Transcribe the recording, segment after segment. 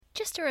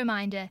just a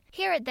reminder,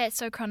 here at That's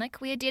So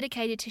Chronic, we are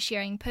dedicated to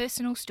sharing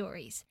personal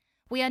stories.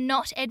 We are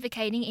not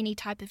advocating any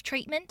type of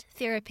treatment,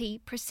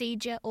 therapy,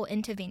 procedure, or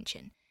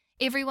intervention.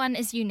 Everyone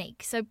is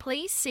unique, so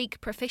please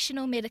seek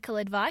professional medical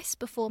advice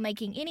before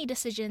making any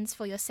decisions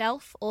for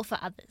yourself or for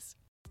others.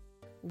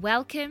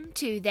 Welcome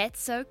to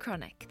That's So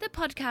Chronic, the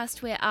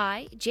podcast where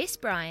I, Jess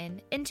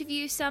Bryan,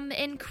 interview some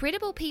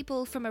incredible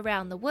people from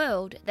around the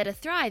world that are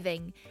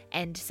thriving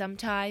and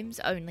sometimes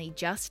only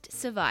just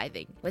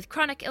surviving with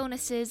chronic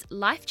illnesses,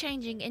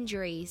 life-changing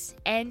injuries,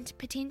 and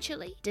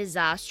potentially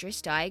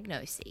disastrous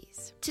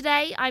diagnoses.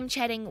 Today I'm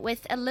chatting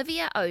with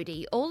Olivia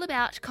Odey all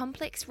about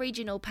complex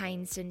regional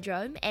pain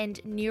syndrome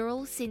and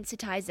neural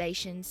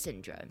sensitization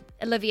syndrome.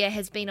 Olivia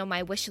has been on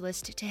my wish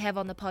list to have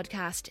on the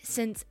podcast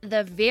since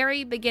the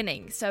very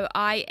beginning, so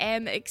I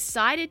am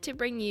excited to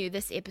bring you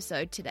this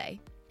episode today.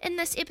 In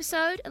this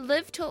episode,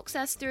 Liv talks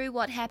us through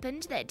what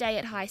happened that day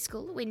at high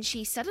school when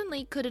she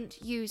suddenly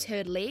couldn't use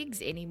her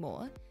legs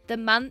anymore, the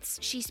months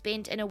she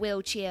spent in a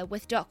wheelchair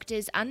with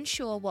doctors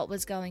unsure what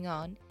was going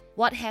on,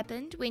 what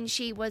happened when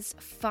she was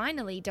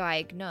finally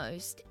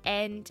diagnosed,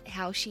 and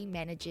how she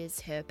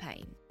manages her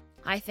pain.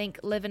 I think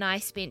Liv and I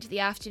spent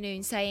the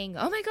afternoon saying,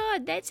 "Oh my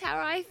god, that's how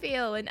I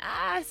feel," and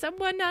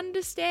someone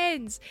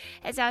understands,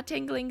 as our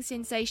tingling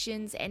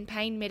sensations and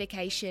pain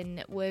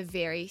medication were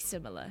very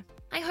similar.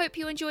 I hope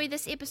you enjoy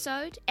this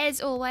episode. As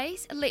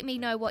always, let me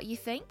know what you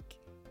think,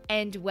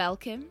 and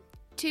welcome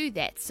to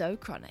That's So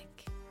Chronic.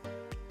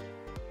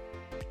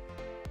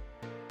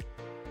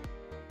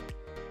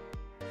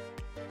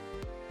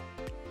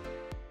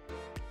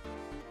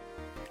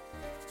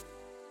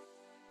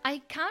 I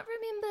can't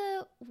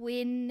remember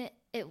when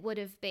it would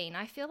have been.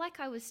 I feel like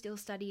I was still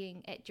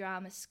studying at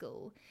drama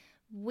school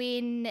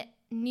when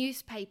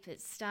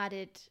newspapers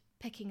started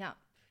picking up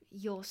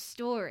your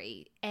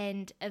story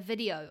and a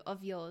video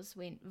of yours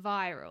went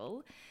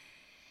viral.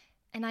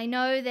 And I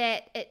know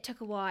that it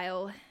took a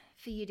while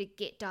for you to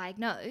get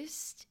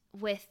diagnosed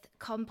with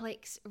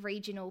complex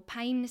regional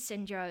pain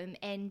syndrome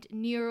and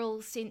neural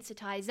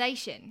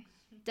sensitization.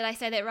 Did I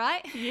say that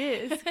right?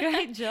 Yes,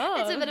 great job.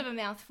 It's a bit of a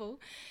mouthful.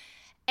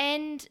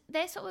 And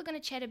that's what we're going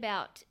to chat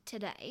about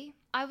today.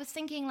 I was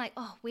thinking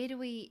where do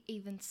we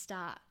even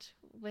start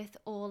with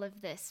all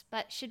of this?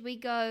 But should we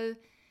go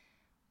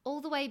all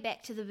the way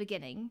back to the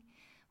beginning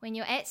when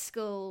you're at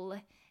school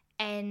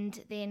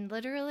and then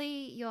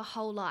literally your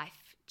whole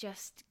life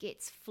just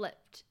gets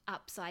flipped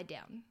upside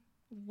down?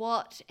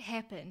 What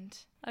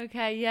happened?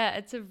 Okay, yeah,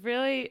 it's a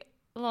really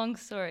long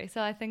story,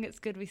 so I think it's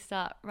good we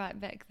start right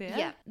back there.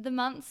 Yeah.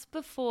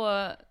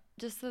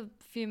 Just a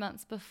few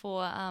months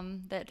before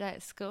that day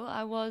at school,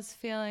 I was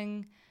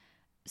feeling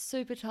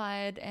super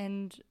tired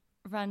and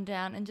run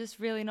down and just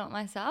really not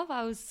myself.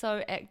 I was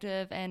so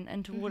active and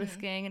into water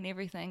skiing and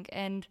everything,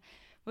 and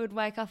would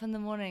wake up in the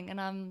morning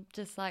and I'm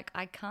just like,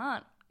 I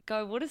can't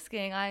go water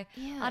skiing. I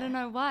don't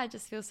know why, I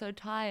just feel so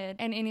tired.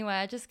 And anyway,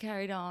 I just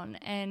carried on,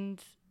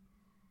 and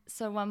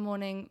so one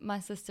morning my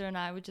sister and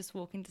I were just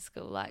walking to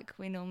school like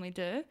we normally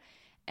do.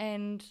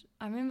 And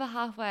I remember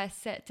halfway I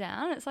sat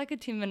down. It's like a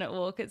 10-minute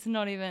walk. It's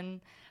not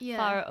even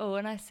far at all.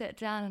 And I sat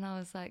down and I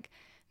was like,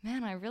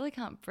 man, I really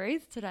can't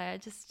breathe today. I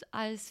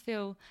just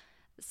feel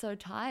so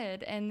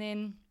tired. And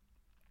then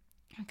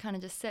I kind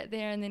of just sat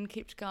there and then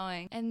kept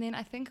going. And then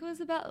I think it was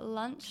about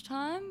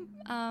lunchtime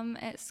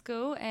at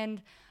school,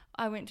 and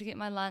I went to get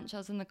my lunch. I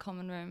was in the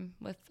common room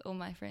with all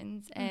my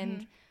friends,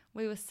 and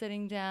we were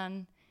sitting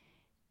down,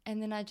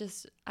 and then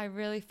I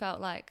really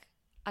felt like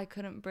I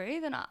couldn't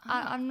breathe, and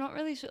I'm not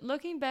really sure.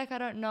 Looking back, I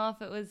don't know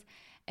if it was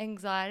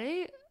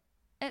anxiety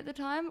at the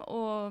time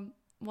or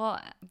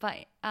what,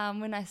 but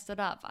when I stood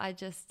up, I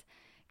just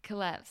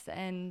collapsed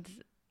and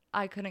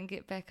I couldn't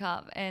get back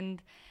up,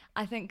 and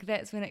I think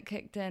that's when it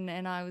kicked in,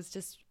 and I was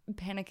just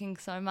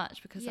panicking so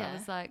much because I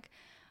was like,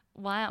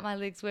 why aren't my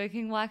legs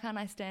working? Why can't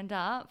I stand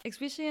up?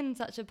 Especially in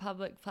such a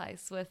public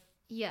place with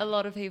a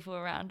lot of people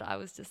around. I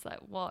was just like,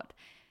 what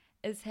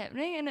is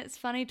happening? And it's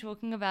funny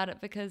talking about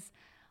it because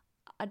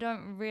I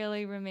don't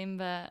really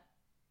remember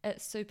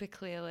it super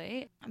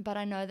clearly, but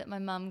I know that my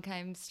mum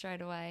came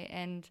straight away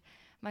and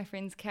my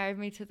friends carried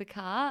me to the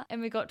car,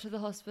 and we got to the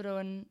hospital,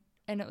 and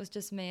it was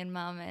just me and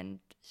mum, and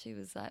she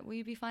was like, will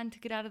you be fine to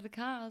get out of the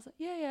car? I was like,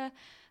 yeah,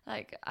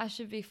 like I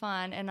should be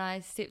fine. And I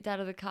stepped out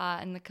of the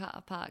car in the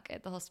car park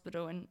at the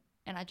hospital, and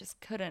I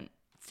just couldn't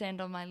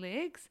stand on my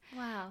legs.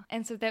 Wow.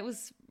 And so that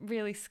was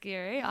really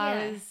scary. Yeah.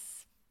 I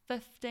was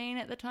 15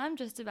 at the time,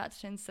 just about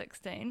to turn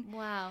 16.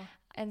 Wow.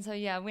 And so,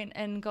 I went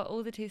and got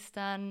all the tests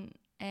done,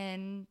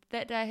 and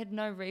that day I had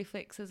no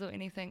reflexes or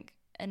anything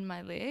in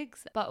my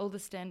legs, but all the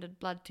standard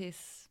blood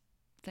tests,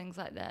 things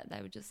like that,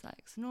 they were just like,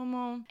 it's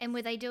normal. And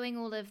were they doing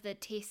all of the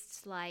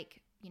tests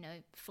like,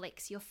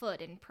 flex your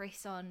foot and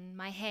press on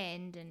my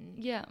hand?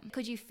 And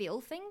could you feel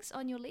things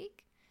on your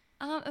leg?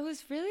 It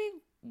was really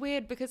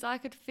weird because I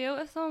could feel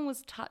if someone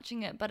was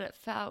touching it, but it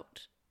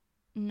felt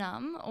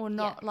numb or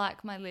not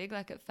like my leg.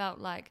 Like it felt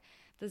like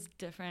this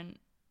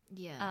different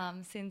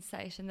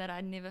sensation that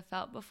I'd never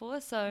felt before.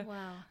 So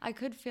I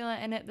could feel it,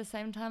 and at the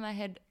same time I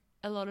had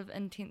a lot of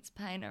intense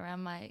pain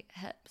around my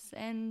hips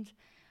and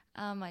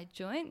my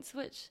joints,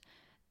 which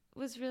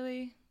was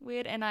really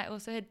weird. And I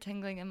also had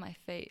tingling in my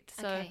feet.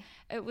 So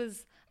it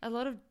was a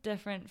lot of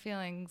different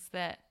feelings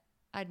that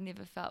I'd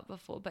never felt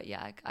before. But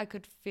yeah, I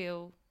could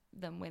feel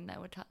them when they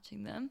were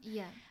touching them.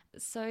 Yeah.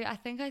 So I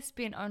think I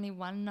spent only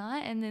one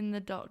night, and then the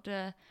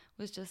doctor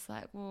was just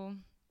like, well,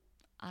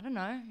 I don't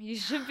know, you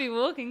should be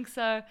walking.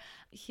 So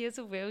here's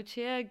a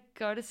wheelchair,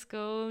 go to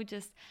school.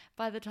 Just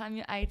by the time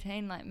you're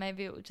 18, like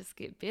maybe it will just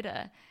get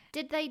better.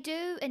 Did they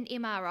do an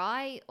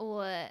MRI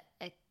or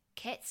a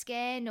CAT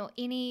scan or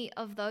any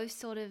of those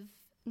sort of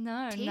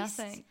No, tests?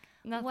 Nothing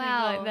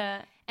Wow. like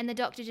that. And the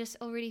doctor just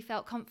already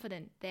felt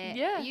confident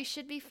that you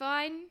should be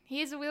fine.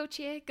 Here's a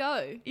wheelchair,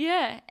 go.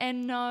 Yeah,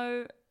 and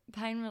no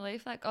pain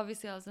relief. Like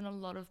obviously I was in a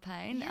lot of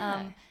pain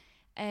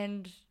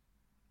and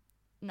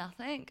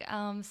nothing.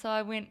 So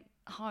I went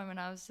home and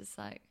I was just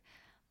like,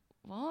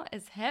 what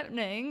is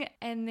happening?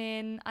 And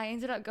then I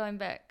ended up going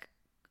back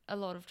a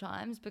lot of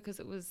times because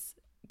it was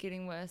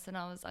getting worse and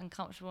I was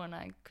uncomfortable and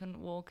I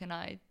couldn't walk and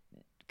I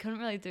couldn't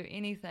really do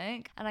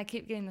anything. And I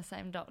kept getting the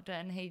same doctor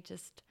and he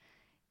just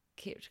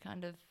kept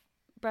kind of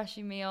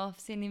brushing me off,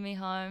 sending me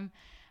home.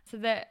 So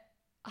that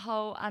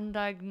whole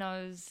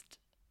undiagnosed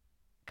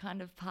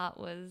kind of part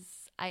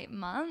was 8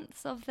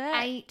 months of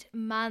that. 8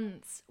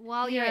 months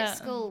while you're at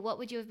school. What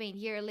would you have been?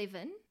 Year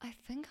 11? I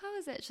think I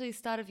was actually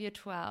start of year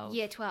 12.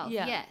 Year 12,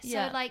 yeah.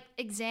 So like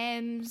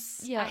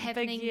exams are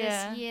happening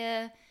this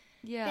year.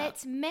 Yeah.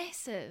 That's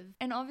massive.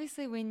 And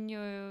obviously when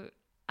you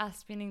are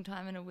spending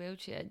time in a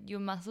wheelchair, your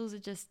muscles are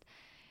just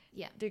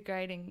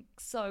degrading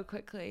so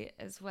quickly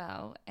as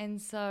well.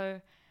 And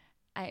so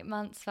 8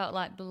 months felt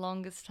like the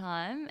longest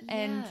time. Yeah.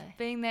 And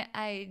being that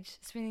age,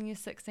 spending your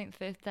 16th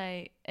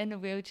birthday in a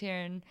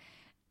wheelchair and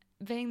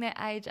being that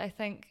age, I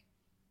think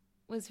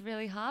was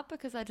really hard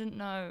because I didn't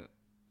know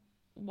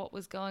what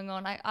was going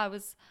on. I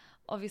was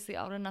obviously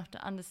old enough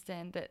to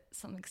understand that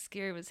something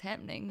scary was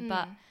happening,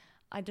 but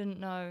I didn't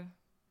know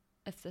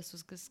if this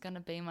was just going to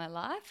be my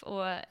life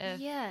or if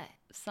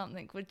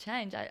something would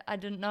change. I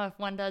didn't know if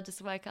one day I'd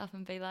just wake up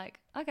and be like,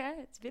 okay,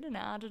 it's better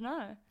now. I don't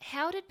know.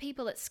 How did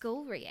people at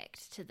school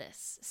react to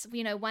this? So,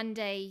 one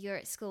day you're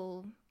at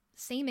school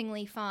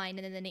seemingly fine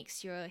and then the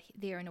next you're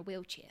there in a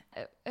wheelchair.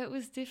 It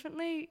was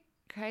definitely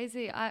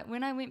crazy.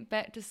 When I went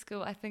back to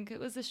school, I think it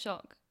was a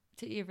shock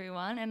to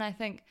everyone, and I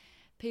think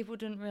people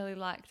didn't really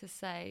like to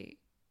say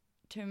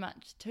too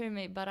much to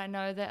me, but I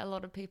know that a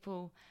lot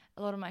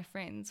of my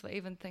friends were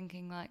even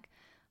thinking like,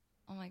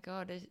 oh my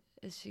God,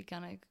 is she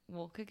gonna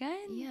walk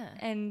again? Yeah.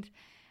 And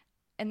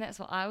that's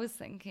what I was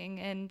thinking,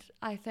 and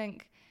I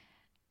think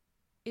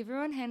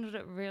everyone handled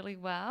it really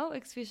well,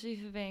 especially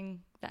for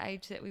being the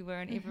age that we were,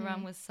 and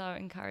everyone was so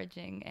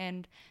encouraging.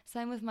 And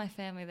same with my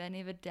family, they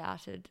never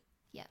doubted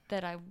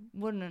that I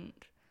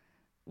wouldn't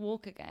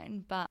walk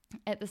again. But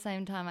at the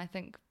same time, I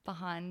think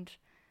behind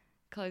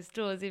closed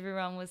doors,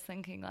 everyone was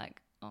thinking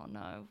like, oh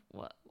no,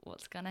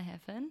 what's going to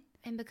happen?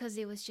 And because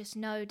there was just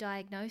no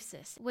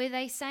diagnosis, were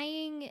they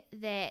saying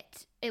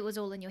that it was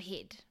all in your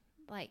head?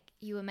 Like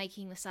you were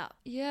making this up?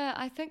 Yeah,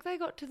 I think they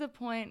got to the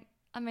point,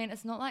 I mean,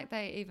 it's not like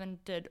they even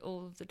did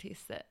all of the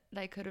tests that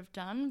they could have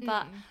done,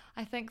 but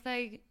I think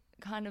they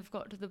kind of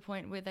got to the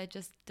point where they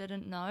just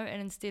didn't know, and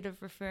instead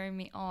of referring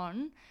me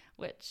on,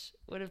 which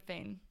would have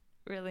been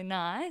really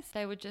nice,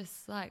 they were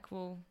just like,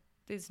 well,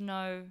 there's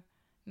no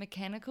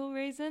mechanical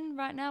reason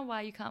right now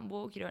why you can't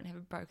walk, you don't have a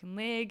broken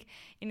leg,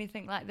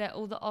 anything like that,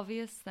 all the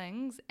obvious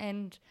things.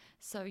 And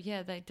so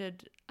they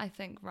did, I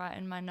think, write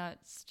in my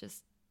notes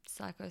just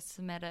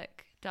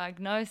psychosomatic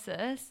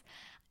diagnosis.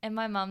 And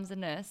my mum's a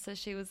nurse, so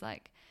she was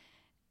like,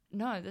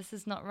 no, this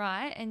is not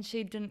right, and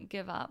she didn't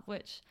give up,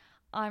 which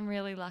I'm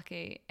really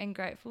lucky and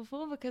grateful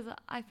for, because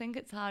I think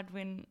it's hard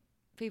when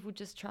people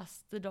just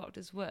trust the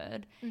doctor's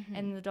word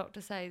and the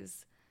doctor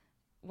says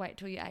wait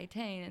till you're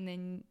 18, and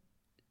then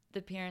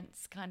the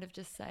parents kind of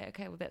just say,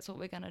 okay, well, that's what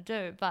we're going to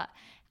do. But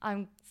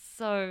I'm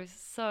so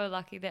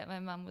lucky that my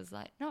mum was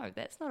like, no,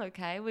 that's not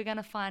okay. We're going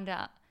to find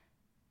out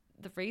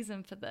the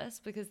reason for this,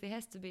 because there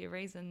has to be a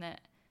reason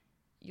that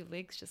your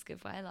legs just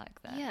give way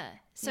like that. Yeah.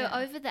 So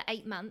over the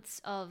 8 months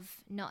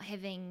of not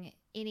having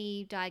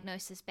any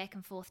diagnosis, back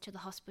and forth to the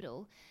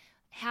hospital,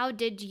 how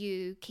did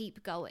you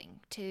keep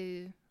going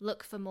to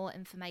look for more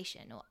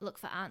information or look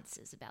for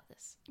answers about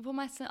this? Well,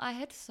 I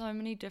had so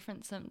many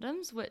different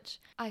symptoms, which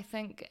I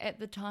think at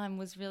the time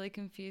was really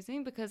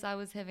confusing, because I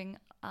was having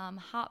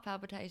heart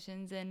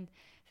palpitations and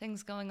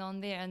things going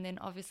on there, and then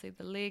obviously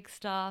the leg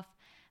stuff.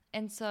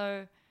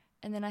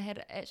 And then I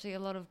had actually a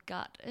lot of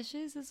gut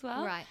issues as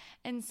well. Right.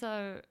 And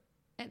so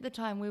at the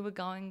time we were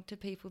going to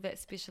people that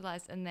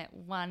specialised in that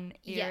one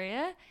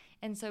area.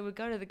 And so we'd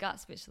go to the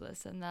gut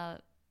specialist and they're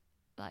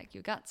like,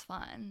 your gut's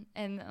fine.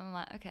 And I'm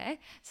like, okay.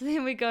 So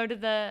then we go to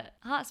the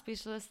heart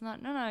specialist and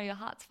like, no, your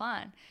heart's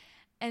fine.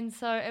 And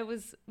so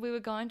we were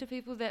going to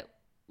people that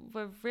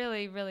were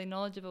really, really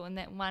knowledgeable in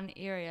that one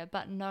area,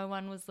 but no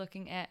one was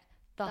looking at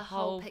the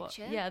whole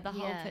picture.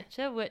 Whole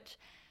picture, which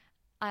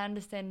I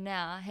understand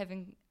now,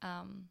 having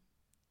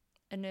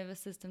a nervous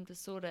system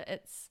disorder,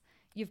 it's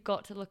you've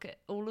got to look at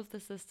all of the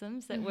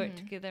systems that work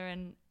together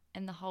in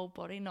the whole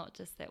body, not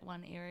just that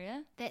one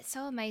area. That's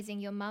so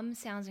amazing. Your mum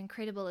sounds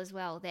incredible as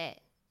well,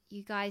 that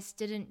you guys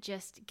didn't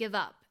just give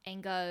up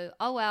and go,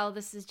 oh, well,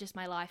 this is just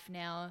my life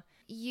now.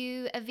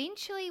 You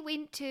eventually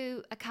went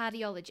to a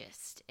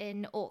cardiologist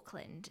in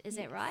Auckland. Is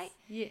that right?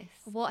 Yes.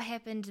 What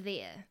happened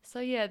there? So,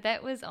 yeah,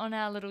 that was on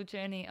our little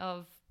journey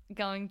of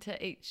going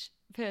to each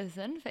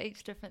person for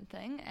each different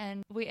thing.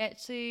 And we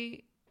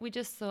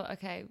just thought,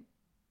 okay,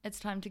 it's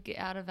time to get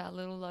out of our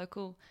little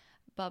local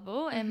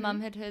bubble. And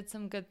Mum had heard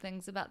some good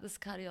things about this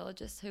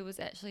cardiologist who was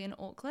actually in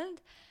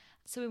Auckland.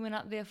 So we went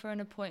up there for an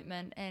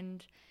appointment,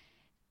 and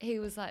he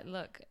was like,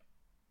 look,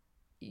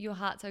 your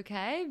heart's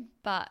okay,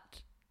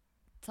 but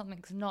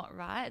something's not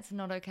right. It's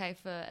not okay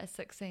for a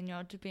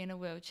 16-year-old to be in a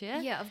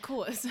wheelchair. Yeah, of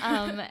course.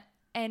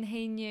 And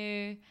he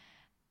knew,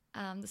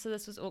 so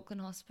this was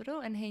Auckland Hospital,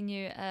 and he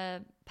knew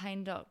a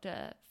pain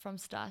doctor from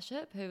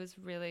Starship who was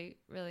really,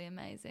 really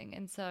amazing.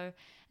 And so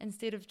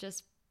instead of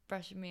just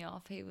brushing me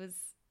off, he was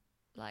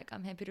like,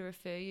 I'm happy to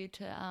refer you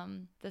to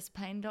this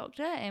pain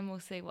doctor and we'll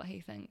see what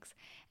he thinks.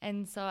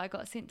 And so I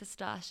got sent to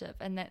Starship,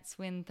 and that's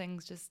when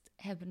things just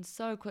happened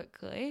so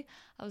quickly.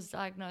 I was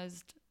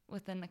diagnosed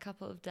within a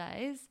couple of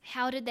days.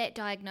 How did that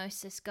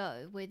diagnosis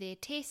go? Were there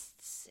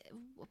tests?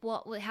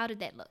 How did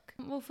that look?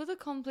 Well, for the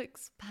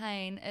complex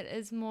pain, it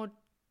is more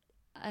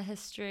a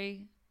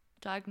history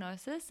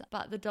diagnosis,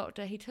 but the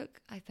doctor, he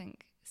took, I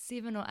think,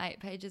 7 or 8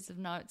 pages of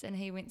notes, and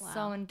he went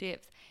so in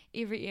depth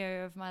every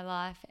area of my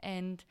life.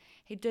 And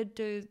he did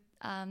do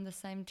the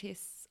same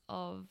tests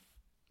of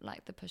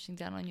like the pushing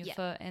down on your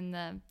foot and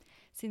the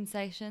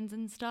sensations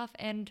and stuff.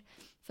 And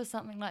for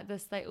something like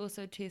this, they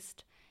also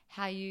test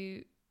how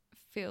you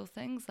feel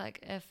things, like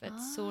if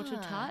it's sore to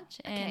touch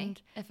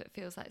and if it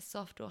feels like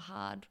soft or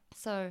hard.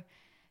 So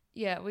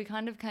yeah, we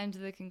kind of came to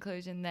the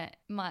conclusion that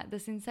the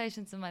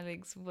sensations in my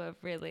legs were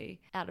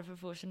really out of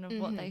proportion of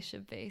what they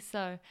should be.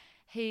 So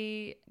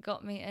he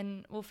got me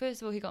in, well,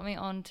 first of all, he got me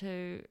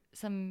onto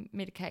some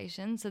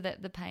medication so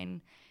that the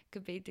pain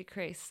could be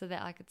decreased so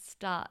that I could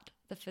start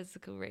the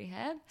physical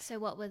rehab. So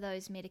what were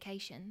those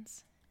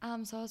medications?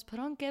 So I was put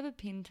on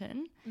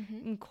gabapentin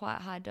in quite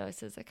high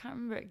doses. I can't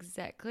remember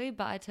exactly,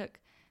 but I took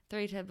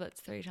 3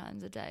 tablets 3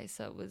 times a day.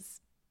 So it was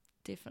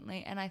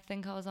definitely, and I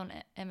think I was on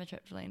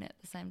amitriptyline at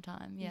the same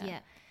time. Yeah.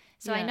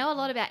 So I know a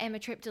lot about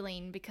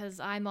amitriptyline because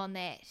I'm on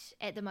that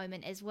at the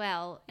moment as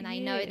well. And I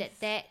know that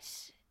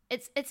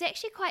it's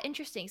actually quite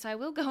interesting. So I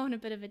will go on a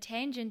bit of a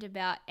tangent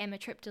about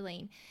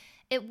amitriptyline.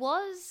 It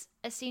was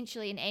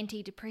essentially an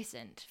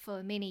antidepressant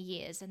for many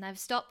years, and they've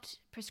stopped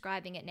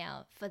prescribing it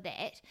now for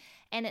that.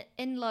 And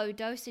in low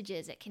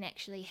dosages, it can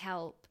actually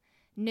help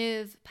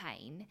nerve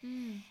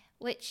pain,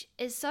 which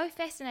is so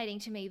fascinating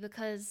to me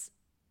because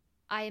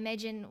I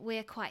imagine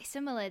we're quite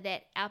similar,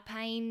 that our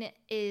pain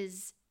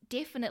is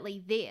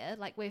definitely there,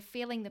 like we're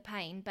feeling the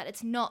pain, but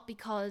it's not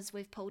because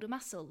we've pulled a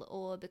muscle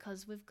or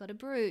because we've got a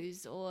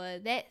bruise or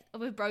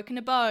we've broken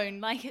a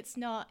bone. Like, it's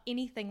not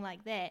anything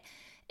like that.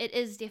 It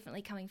is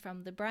definitely coming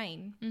from the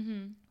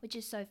brain, which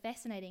is so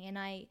fascinating. And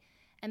I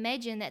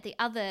imagine that the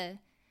other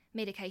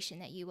medication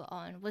that you were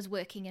on was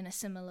working in a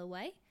similar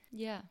way.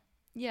 Yeah,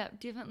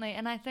 definitely.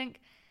 And I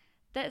think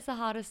that's the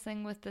hardest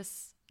thing with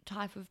this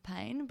type of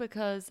pain,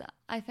 because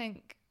I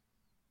think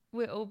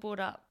we're all brought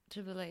up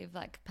to believe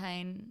like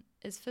pain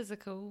is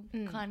physical,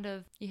 kind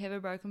of, you have a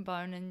broken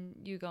bone and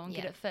you go and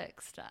get it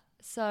fixed.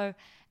 So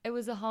it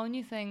was a whole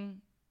new thing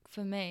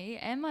for me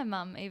and my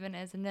mum, even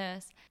as a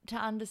nurse, to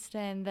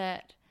understand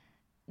that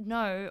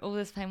no, all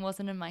this pain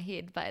wasn't in my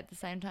head, but at the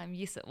same time,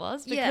 yes, it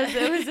was, because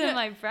it was in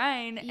my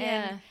brain.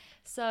 And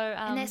so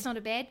and that's not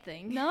a bad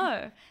thing.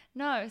 No.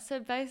 So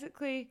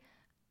basically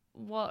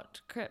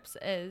what CRIPS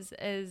is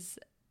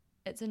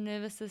it's a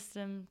nervous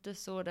system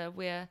disorder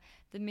where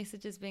the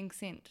messages being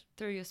sent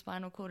through your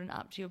spinal cord and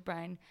up to your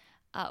brain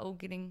are all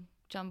getting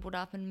jumbled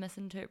up and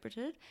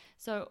misinterpreted.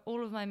 So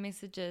all of my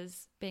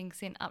messages being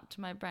sent up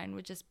to my brain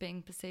were just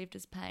being perceived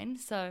as pain.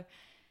 So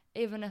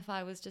even if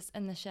I was just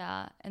in the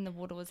shower and the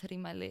water was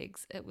hitting my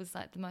legs, it was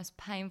like the most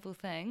painful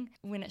thing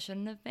when it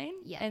shouldn't have been.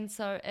 Yeah. And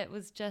so it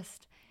was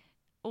just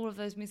all of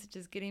those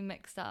messages getting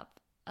mixed up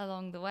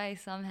along the way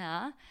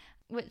somehow,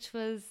 which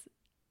was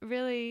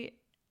really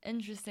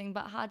interesting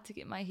but hard to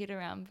get my head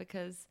around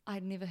because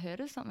I'd never heard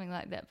of something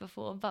like that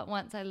before. But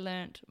once I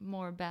learnt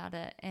more about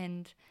it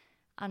and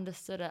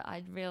understood it,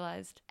 I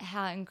realised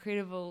how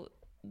incredible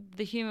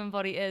the human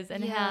body is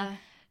and how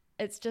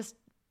it's just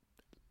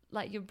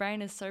like your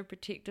brain is so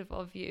protective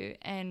of you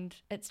and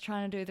it's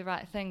trying to do the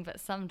right thing, but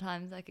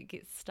sometimes like it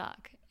gets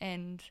stuck,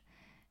 and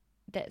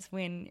that's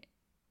when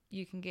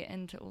you can get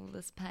into all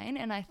this pain.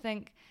 And I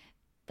think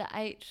the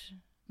 8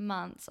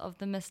 months of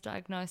the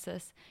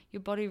misdiagnosis,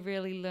 your body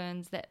really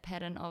learns that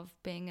pattern of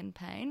being in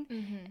pain.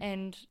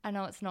 And I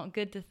know it's not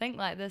good to think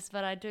like this,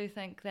 but I do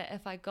think that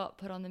if I got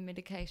put on the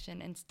medication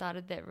and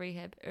started that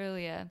rehab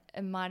earlier,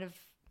 it might have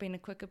been a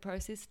quicker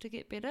process to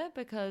get better,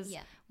 because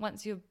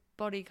once your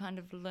body kind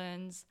of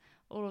learns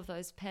all of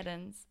those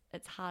patterns,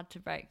 it's hard to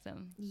break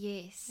them.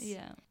 Yes.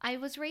 Yeah. I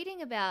was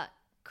reading about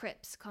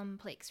CRPS,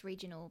 complex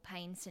regional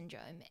pain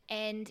syndrome,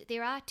 and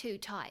there are two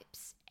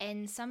types.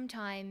 And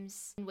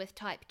sometimes with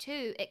type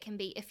 2, it can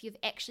be if you've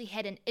actually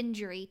had an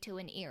injury to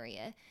an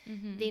area,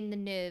 then the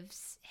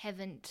nerves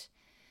haven't,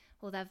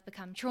 well, they've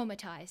become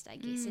traumatized, I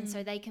guess. And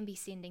so they can be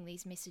sending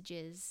these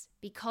messages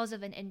because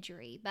of an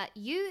injury. But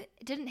you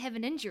didn't have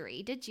an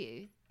injury, did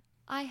you?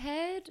 I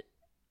had,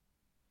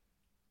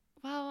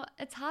 well,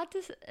 it's hard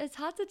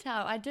to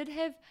tell. I did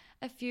have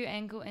a few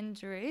ankle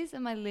injuries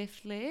in my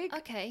left leg.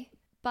 Okay.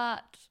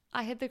 But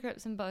I had the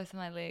CRPS in both of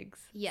my legs.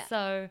 Yeah.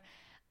 So,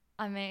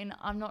 I mean,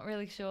 I'm not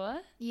really sure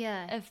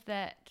Yeah. if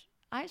that,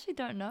 I actually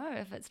don't know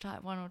if it's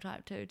type 1 or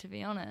type 2, to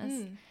be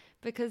honest,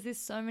 because there's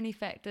so many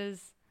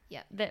factors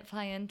that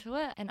play into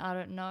it. And I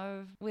don't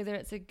know whether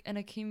it's an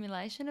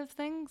accumulation of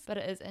things, but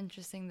it is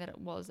interesting that it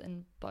was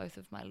in both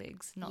of my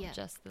legs, not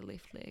just the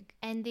left leg.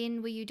 And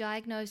then were you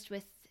diagnosed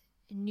with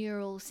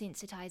neural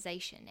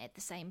sensitization at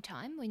the same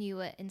time when you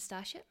were in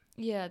Starship?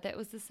 Yeah, that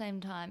was the same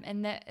time.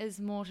 And that is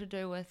more to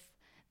do with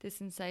the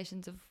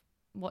sensations of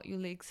what your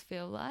legs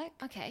feel like.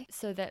 Okay.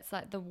 So that's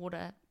like the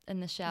water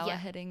in the shower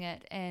hitting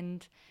it,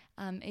 and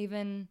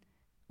even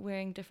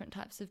wearing different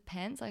types of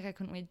pants. Like I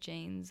couldn't wear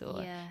jeans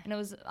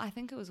and I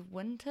think it was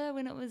winter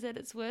when it was at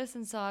its worst,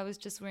 and so I was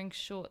just wearing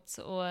shorts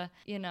or,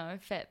 you know,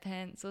 fat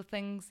pants or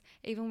things.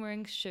 Even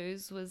wearing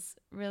shoes was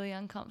really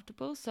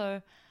uncomfortable.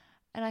 So,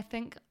 and I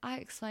think I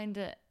explained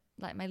it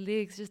like my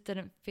legs just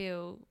didn't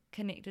feel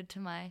connected to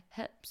my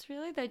hips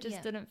really. They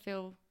just didn't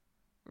feel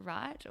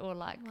right or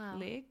like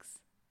legs,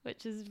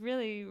 which is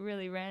really,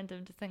 really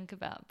random to think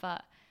about.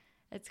 But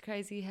it's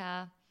crazy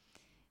how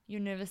your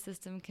nervous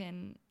system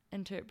can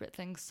interpret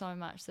things so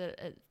much that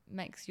it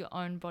makes your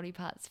own body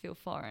parts feel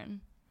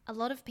foreign. A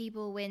lot of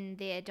people, when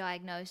they're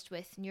diagnosed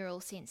with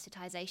neural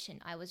sensitization,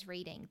 I was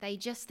reading, they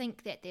just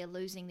think that they're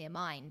losing their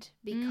mind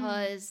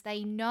because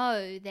they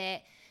know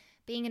that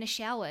being in a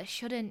shower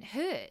shouldn't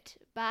hurt,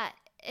 but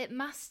it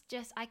must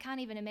just, I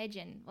can't even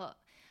imagine. Well,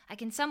 I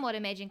can somewhat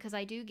imagine because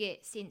I do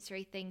get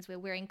sensory things where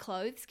wearing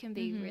clothes can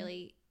be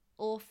really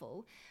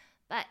awful,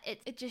 but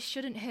it just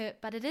shouldn't hurt,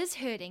 but it is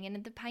hurting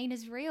and the pain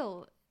is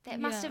real. That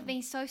must have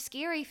been so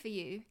scary for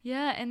you.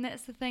 Yeah, and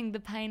that's the thing. The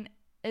pain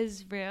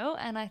is real,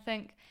 and I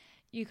think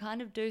you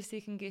kind of do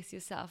second guess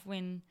yourself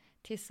when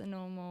tests are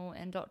normal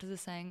and doctors are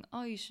saying,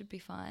 oh, you should be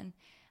fine.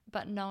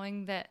 But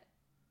knowing that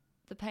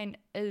the pain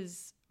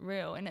is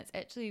real and it's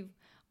actually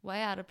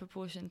way out of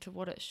proportion to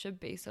what it should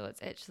be, so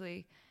it's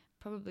actually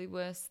probably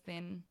worse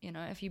than, you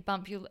know,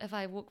 if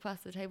I walk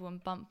past the table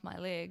and bump my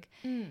leg,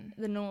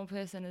 the normal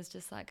person is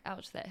just like,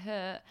 ouch, that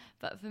hurt.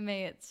 But for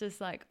me, it's just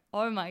like,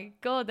 oh my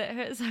God, that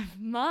hurt so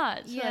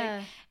much. Yeah.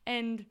 Like,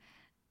 and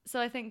so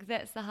I think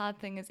that's the hard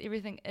thing, is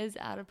everything is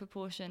out of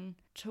proportion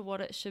to what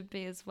it should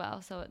be as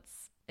well. So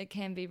it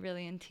can be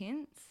really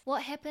intense.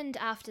 What happened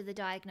after the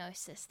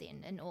diagnosis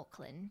then in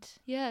Auckland?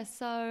 Yeah,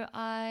 so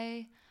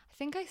I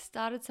think I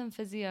started some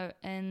physio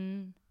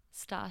in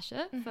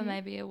Starship for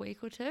maybe a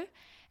week or two.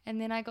 And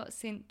then I got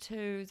sent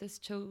to this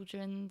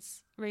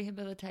children's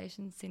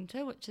rehabilitation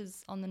centre, which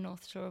is on the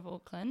North Shore of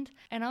Auckland.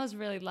 And I was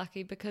really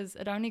lucky because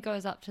it only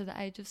goes up to the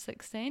age of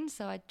 16,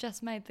 so I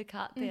just made the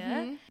cut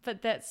there.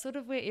 But that's sort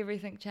of where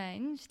everything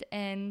changed.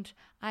 And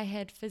I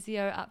had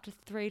physio up to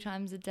 3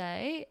 times a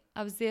day.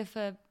 I was there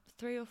for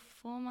 3 or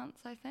 4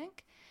 months, I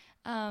think.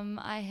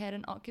 I had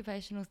an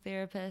occupational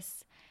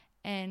therapist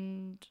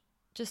and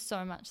just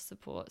so much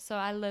support. So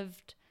I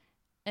lived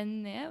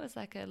in there. It was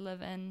like a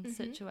live-in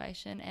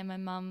situation, and my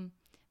mum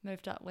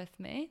moved up with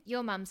me.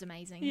 Your mum's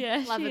amazing.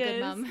 Yeah, love a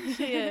good mum.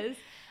 She is.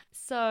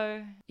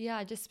 So yeah,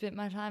 I just spent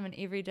my time, and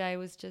every day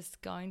was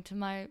just going to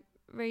my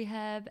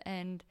rehab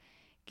and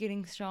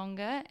getting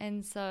stronger.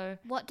 And so,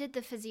 what did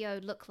the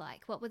physio look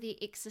like? What were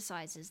the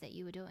exercises that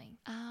you were doing?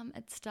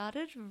 It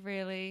started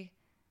really,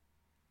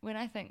 when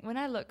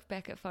I look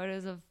back at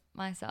photos of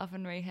myself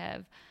in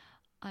rehab,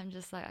 I'm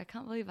just like, I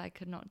can't believe I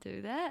could not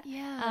do that.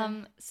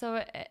 Yeah.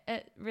 So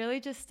it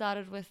really just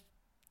started with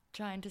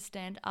trying to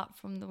stand up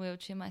from the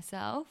wheelchair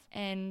myself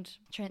and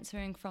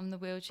transferring from the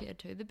wheelchair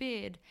to the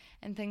bed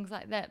and things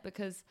like that,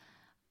 because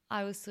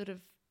I was sort of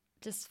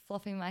just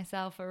flopping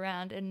myself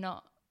around and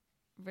not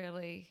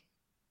really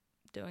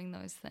doing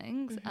those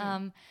things.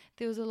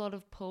 There was a lot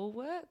of pool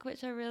work,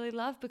 which I really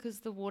love, because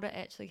the water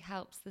actually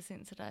helps the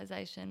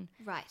sensitization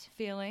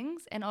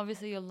feelings, and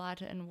obviously you're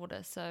lighter in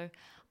water. So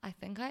I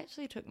think I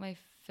actually took my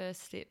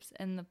first steps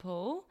in the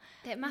pool.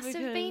 That must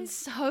have been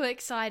so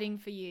exciting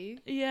for you.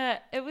 Yeah,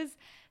 it was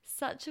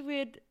such a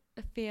weird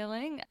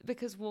feeling,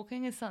 because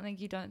walking is something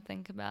you don't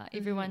think about.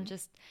 Everyone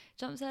just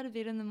jumps out of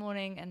bed in the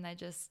morning and they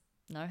just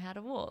know how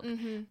to walk.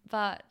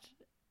 But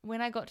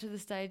when I got to the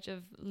stage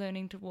of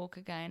learning to walk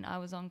again, I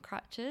was on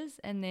crutches,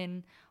 and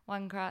then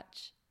one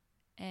crutch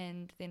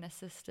and then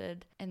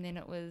assisted, and then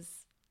it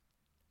was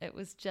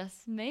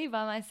just me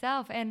by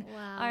myself. And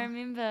I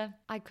remember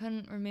I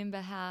couldn't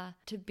remember how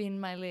to bend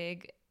my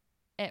leg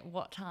at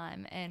what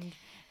time and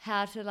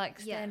how to like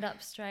stand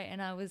up straight,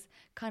 and I was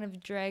kind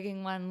of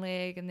dragging one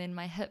leg, and then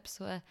my hips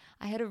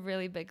I had a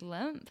really big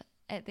limp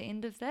at the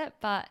end of that.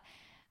 But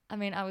I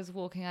mean, I was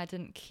walking, I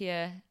didn't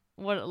care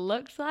what it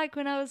looked like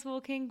when I was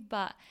walking,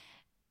 but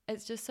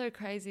it's just so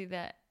crazy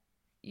that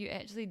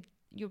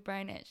your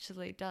brain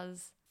actually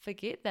does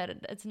forget that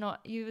it's not.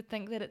 You would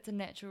think that it's a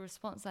natural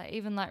response, like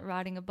even like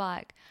riding a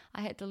bike.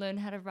 I had to learn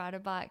how to ride a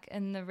bike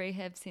in the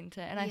rehab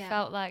center, and I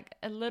felt like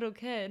a little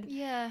kid.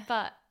 Yeah.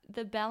 But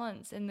the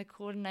balance and the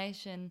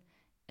coordination,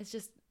 it's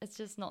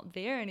just not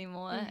there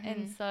anymore.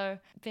 And so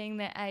being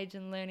that age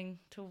and learning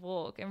to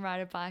walk and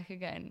ride a bike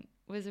again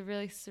was a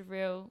really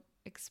surreal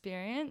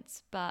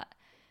experience, but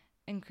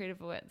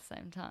incredible at the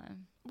same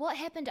time. What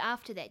happened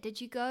after that?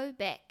 Did you go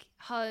back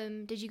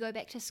home? Did you go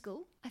back to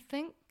school? I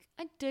think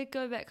I did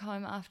go back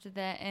home after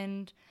that,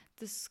 and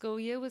the school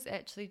year was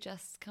actually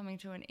just coming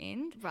to an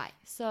end. Right.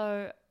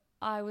 So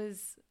I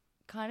was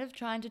kind of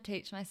trying to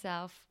teach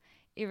myself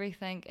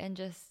everything and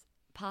just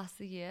pass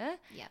the year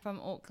from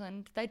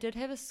Auckland. They did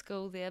have a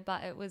school there,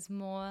 but it was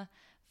more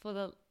for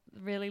the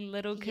really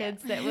little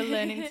kids that were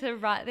learning to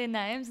write their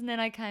names. And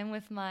then I came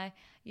with my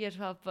year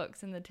 12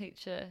 books, and the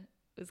teacher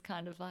was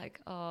kind of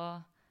like,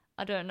 oh,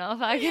 I don't know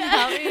if I can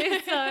help you.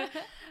 So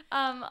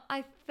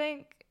I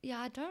think,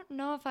 I don't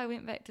know if I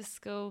went back to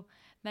school.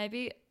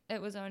 Maybe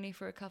it was only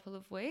for a couple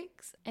of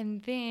weeks.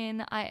 And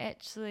then I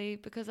actually,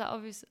 because I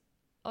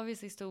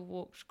obviously still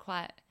walked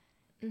quite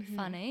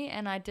funny,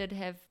 and I did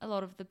have a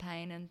lot of the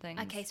pain and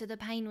things. Okay, so the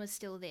pain was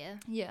still there.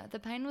 Yeah, the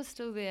pain was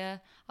still there.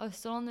 I was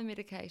still on the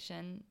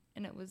medication,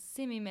 and it was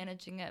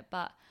semi-managing it,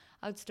 but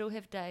I would still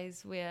have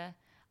days where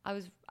I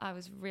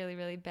was really,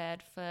 really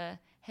bad for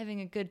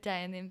having a good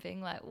day and then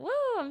being like, woo,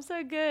 I'm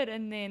so good,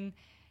 and then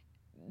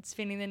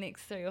spending the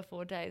next 3 or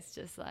 4 days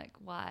just like,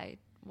 why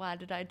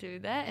did I do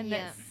that? And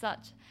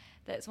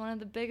that's one of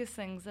the biggest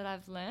things that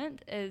I've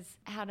learned, is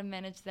how to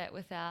manage that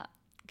without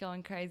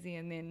going crazy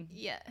and then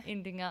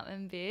ending up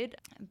in bed.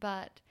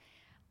 But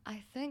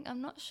I think,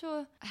 I'm not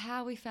sure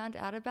how we found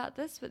out about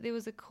this, but there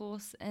was a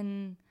course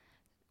in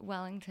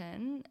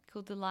Wellington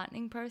called the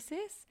Lightning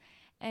Process,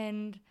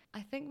 and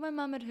I think my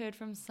mum had heard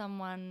from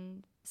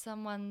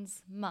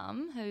someone's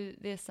mum who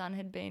their son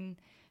had been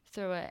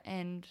through it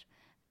and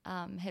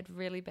had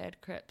really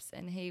bad crips,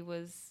 and he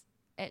was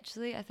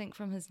actually, I think,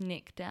 from his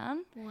neck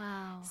down.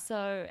 Wow.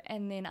 So,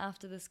 and then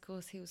after this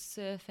course he was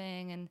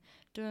surfing and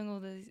doing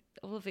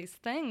all of these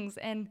things,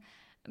 and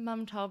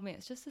mum told me,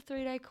 it's just a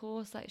 3-day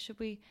course, like should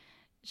we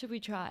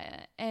try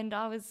it? And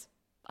I'm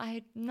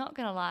not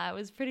gonna lie, I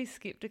was pretty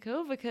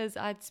skeptical, because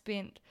I'd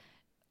spent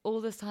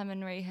all this time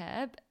in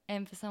rehab,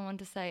 and for someone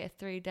to say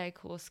a 3-day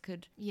course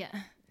could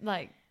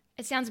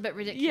it sounds a bit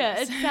ridiculous. Yeah,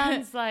 it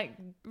sounds like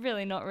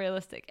really not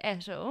realistic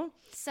at all.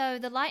 So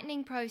the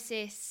Lightning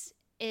Process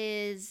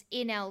is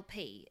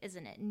NLP,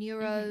 isn't it?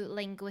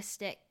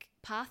 Neuro-linguistic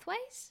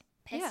pathways?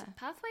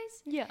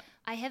 Pathways? Yeah.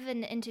 I have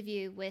an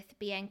interview with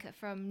Bianca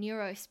from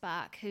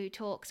Neurospark who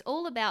talks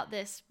all about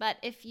this, but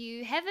if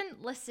you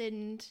haven't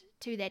listened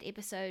to that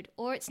episode,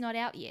 or it's not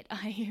out yet,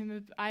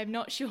 I'm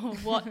not sure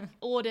what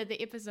order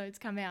the episodes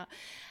come out.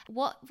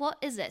 What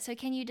is it? So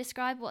can you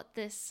describe what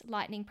this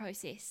Lightning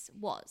Process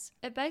was?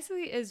 It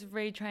basically is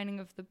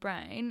retraining of the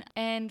brain,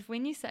 and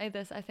when you say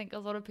this, I think a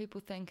lot of people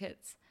think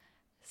it's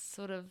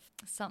sort of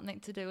something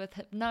to do with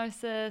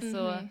hypnosis,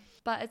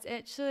 but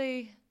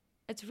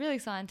it's really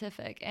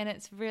scientific, and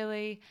it's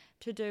really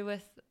to do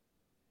with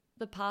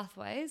the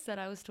pathways that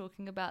I was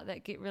talking about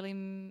that get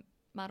really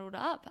muddled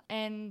up.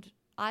 And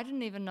I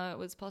didn't even know it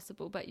was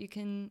possible, but you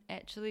can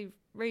actually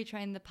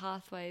retrain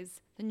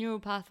the neural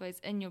pathways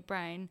in your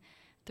brain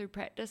through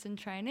practice and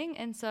training.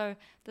 And so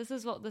this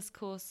is what this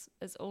course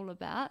is all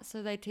about.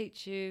 So they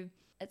teach you,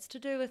 it's to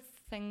do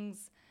with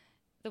things,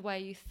 the way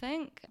you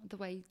think, the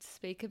way you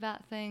speak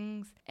about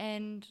things,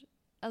 and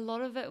a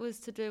lot of it was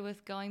to do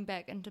with going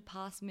back into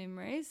past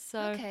memories.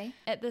 So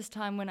at this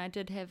time when I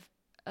did have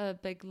a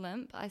big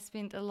limp, I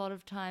spent a lot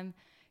of time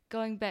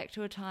going back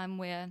to a time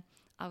where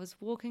I was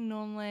walking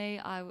normally,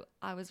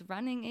 I was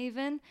running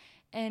even,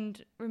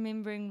 and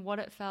remembering what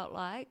it felt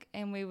like,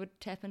 and we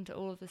would tap into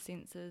all of the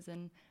senses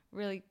and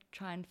really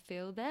try and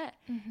feel that.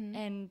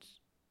 And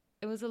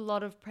it was a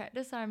lot of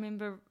practice. I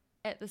remember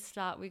at the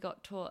start we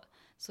got taught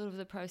sort of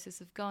the process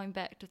of going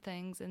back to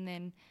things and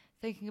then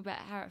thinking about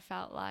how it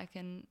felt like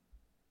and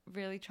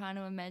really trying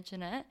to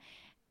imagine it.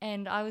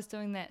 And I was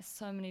doing that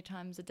so many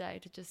times a day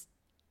to just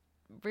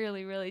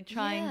really, really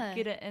try and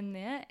get it in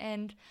there.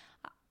 And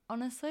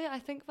honestly, I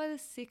think by the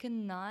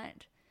second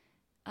night,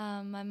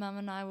 my mum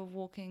and I were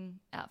walking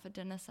out for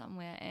dinner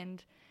somewhere,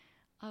 and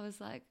I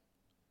was like,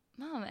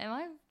 Mum, am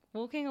I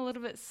walking a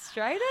little bit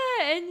straighter?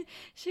 And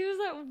she was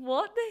like,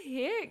 what the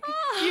heck?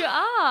 You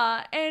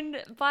are.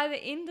 And by the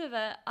end of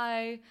it,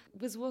 I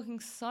was walking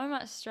so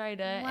much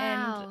straighter.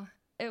 And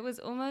it was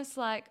almost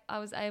like I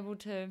was able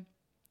to,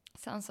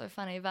 sounds so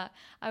funny, but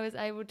I was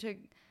able to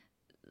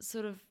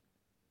sort of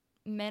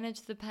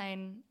manage the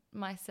pain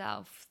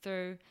myself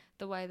through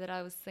the way that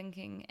I was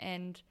thinking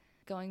and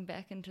going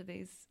back into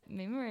these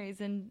memories.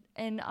 And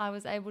I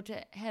was able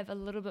to have a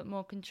little bit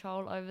more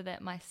control over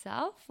that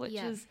myself, which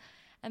is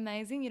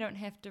amazing. You don't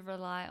have to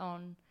rely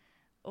on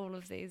all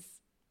of these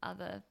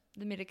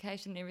the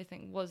medication and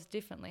everything was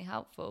definitely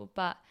helpful,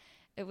 but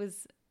it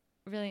was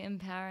really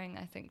empowering,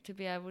 I think, to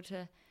be able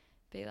to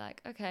be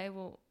like, okay,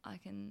 well, I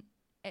can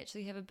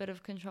actually have a bit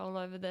of control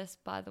over this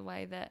by the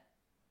way that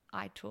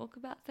I talk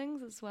about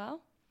things as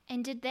well.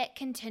 And did that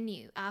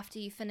continue after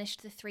you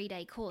finished the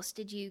 3-day course?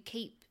 Did you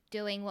keep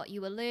doing what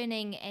you were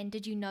learning, and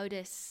did you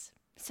notice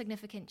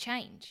significant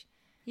change?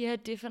 Yeah,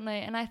 definitely.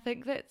 And I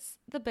think that's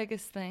the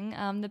biggest thing.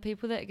 The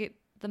people that get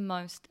the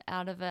most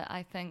out of it,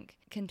 I think,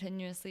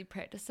 continuously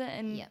practice it.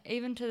 And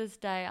even to this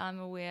day, I'm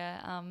aware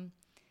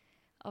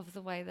of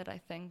the way that I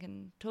think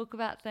and talk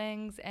about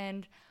things.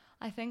 And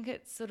I think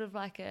it's sort of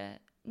like a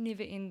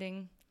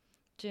never-ending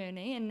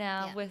journey. And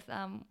now with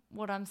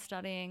what I'm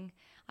studying,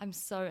 I'm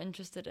so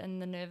interested in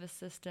the nervous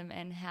system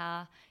and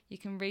how you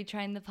can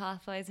retrain the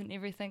pathways and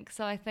everything.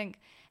 So I think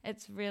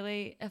it's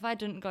really, if I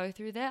didn't go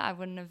through that, I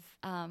wouldn't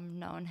have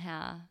known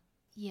how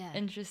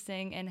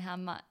interesting and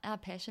how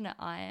passionate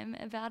I am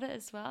about it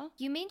as well.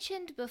 You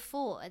mentioned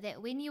before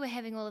that when you were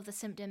having all of the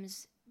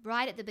symptoms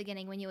right at the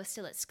beginning, when you were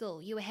still at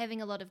school, you were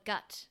having a lot of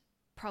gut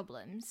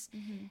problems.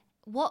 Mm-hmm.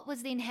 What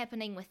was then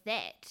happening with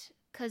that?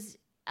 Because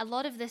a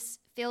lot of this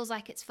feels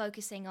like it's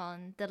focusing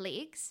on the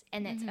legs,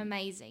 and that's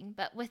amazing.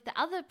 But with the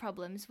other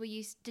problems,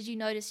 did you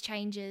notice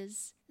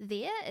changes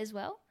there as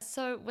well?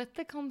 So with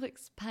the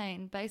complex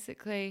pain,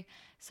 basically,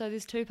 so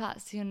there's two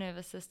parts to your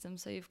nervous system.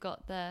 So you've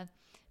got the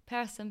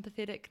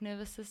parasympathetic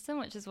nervous system,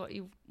 which is what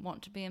you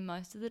want to be in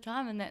most of the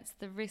time, and that's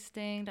the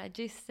resting,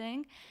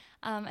 digesting.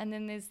 And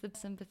then there's the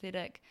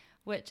sympathetic,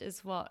 which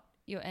is what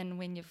you're in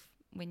when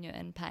you're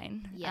in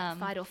pain. Yeah,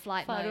 fight or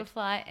flight Fight mode. or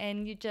flight,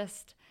 and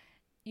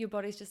your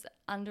body's just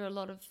under a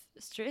lot of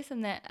stress,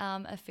 and that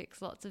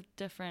affects lots of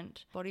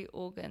different body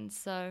organs.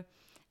 So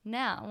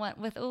now,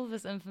 with all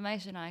this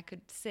information, I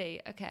could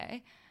see,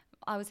 okay,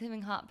 I was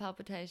having heart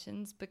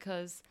palpitations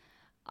because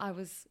I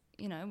was,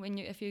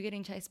 if you're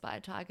getting chased by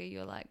a tiger,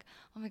 you're like,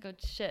 oh my God,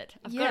 shit,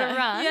 I've got to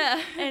run.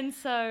 Yeah. And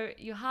so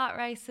your heart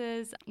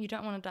races, you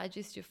don't want to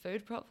digest your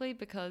food properly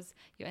because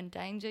you're in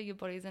danger, your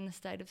body's in a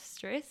state of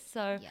stress.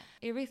 So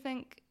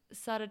everything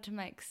started to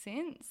make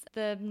sense.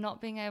 The not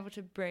being able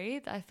to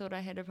breathe, I thought I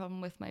had a problem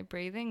with my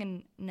breathing,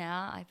 and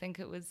now I think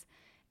it was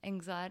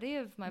anxiety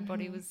of my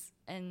body was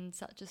in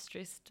such a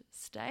stressed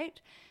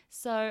state.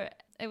 So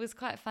it was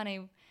quite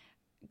funny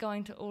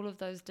going to all of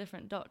those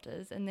different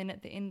doctors, and then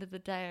at the end of the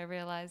day I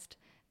realized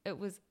it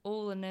was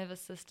all a nervous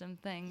system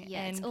thing.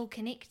 Yeah, and it's all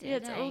connected. Yeah,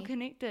 it's all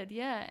connected,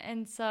 yeah.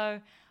 And so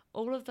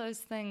all of those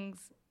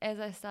things, as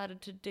I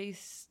started to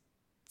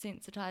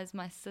desensitize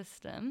my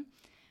system,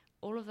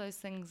 all of those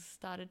things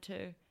started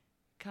to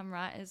come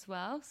right as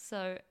well.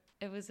 So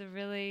it was a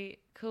really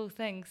cool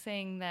thing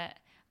seeing that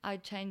I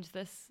changed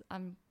this.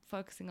 I'm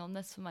focusing on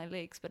this for my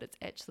legs, but it's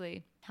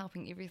actually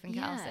helping everything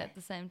else at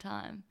the same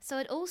time. So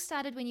it all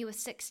started when you were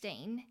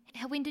 16.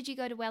 When did you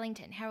go to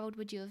Wellington? How old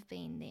would you have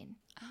been then?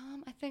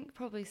 I think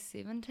probably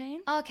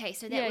 17. Okay,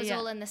 so that was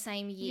all in the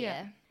same year.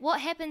 Yeah.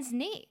 What happens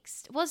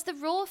next? Was the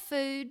raw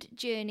food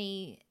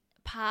journey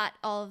part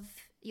of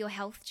your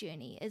health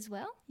journey as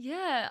well?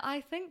 Yeah,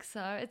 I think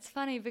so. It's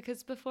funny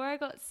because before I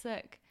got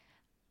sick,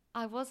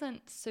 I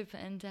wasn't super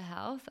into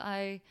health.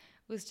 I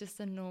was just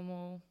a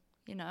normal,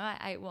 I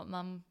ate what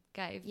mum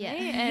gave me,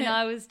 and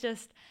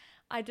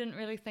I didn't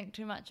really think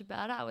too much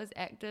about it. I was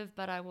active,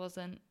 but I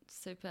wasn't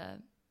super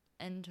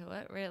into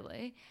it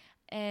really.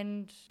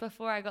 And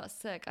before I got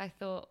sick, I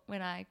thought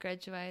when I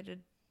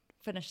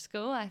finished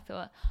school, I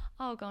thought,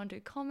 I'll go and do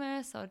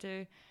commerce.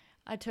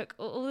 I took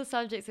all the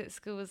subjects at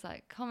school was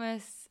like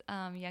commerce,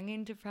 young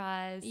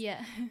enterprise,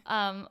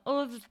 all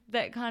of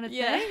that kind of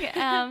thing.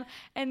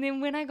 And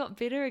then when I got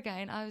better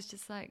again, I was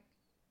just like,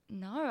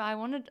 no, I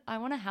want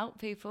to help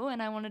people,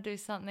 and I want to do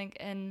something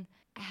in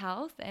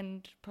health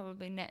and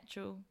probably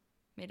natural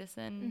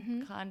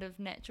medicine, kind of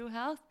natural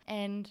health.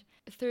 And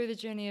through the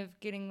journey of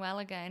getting well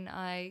again,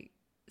 I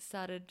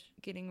started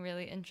getting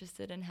really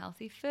interested in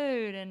healthy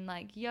food and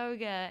like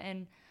yoga,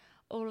 and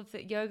all of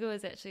that. Yoga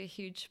was actually a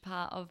huge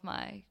part of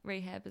my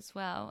rehab as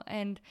well.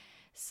 And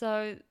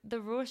so the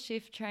raw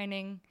chef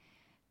training,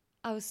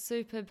 I was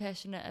super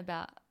passionate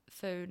about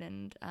food,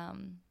 and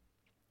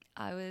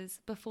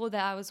before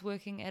that I was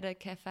working at a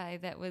cafe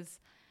that was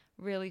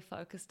really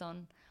focused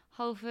on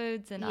whole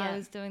foods, and I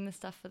was doing the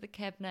stuff for the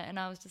cabinet, and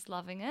I was just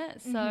loving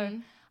it. So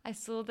I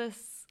saw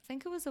this, I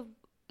think it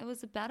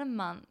was about a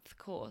month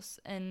course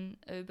in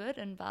Ubud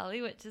in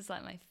Bali, which is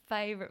like my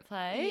favorite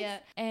place. Yeah.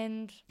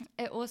 And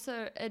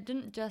it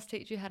didn't just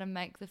teach you how to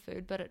make the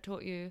food, but it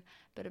taught you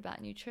a bit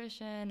about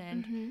nutrition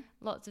and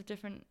lots of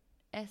different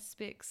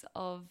aspects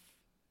of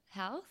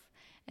health.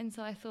 And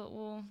so I thought,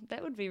 well,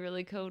 that would be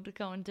really cool to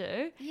go and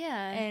do.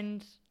 Yeah.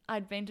 And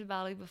I'd been to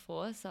Bali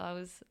before, so I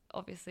was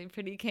obviously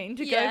pretty keen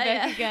to go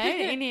back again,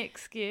 any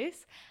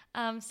excuse.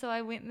 So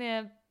I went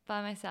there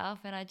by myself,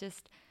 and I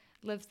just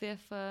lived there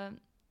for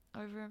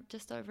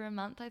just over a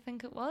month, I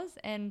think it was,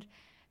 and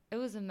it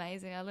was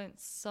amazing. I learned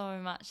so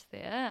much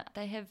there.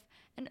 They have,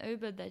 in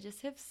Ubud, they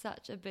just have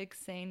such a big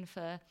scene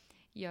for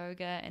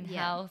yoga and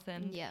health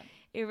and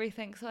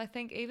everything. So I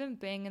think even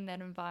being in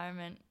that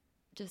environment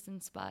just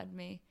inspired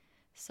me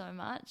so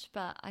much.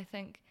 But I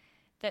think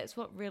that's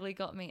what really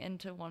got me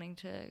into wanting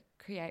to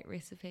create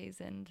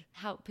recipes and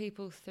help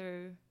people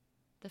through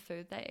the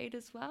food they eat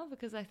as well,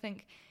 because I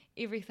think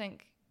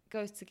everything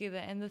goes together,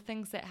 and the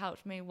things that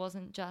helped me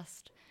wasn't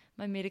just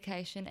my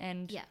medication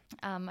and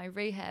my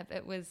rehab,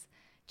 it was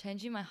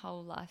changing my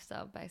whole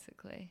lifestyle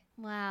basically.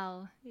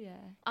 Wow. Yeah.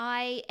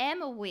 I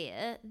am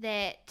aware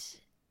that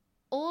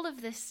all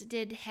of this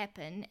did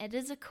happen. It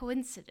is a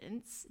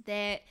coincidence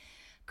that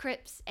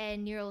CRIPS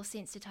and neural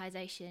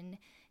sensitization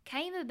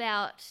came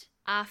about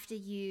after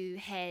you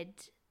had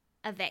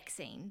a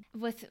vaccine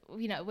with,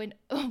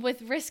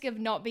 with risk of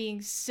not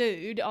being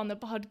sued on the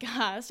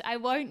podcast. I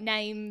won't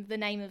name the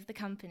name of the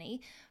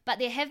company, but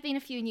there have been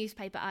a few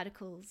newspaper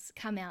articles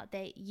come out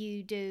that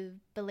you do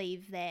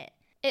believe that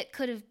it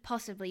could have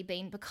possibly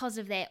been because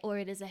of that, or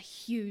it is a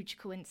huge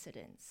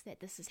coincidence that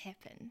this has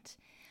happened.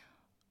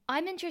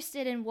 I'm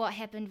interested in what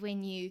happened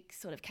when you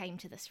sort of came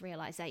to this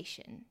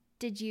realization.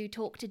 Did you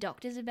talk to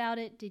doctors about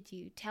it? Did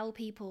you tell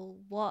people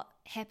what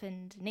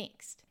happened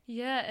next?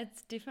 Yeah,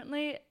 it's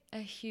definitely a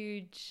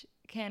huge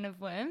can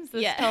of worms,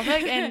 this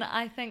topic. And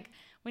I think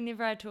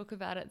whenever I talk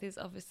about it, there's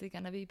obviously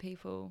going to be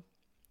people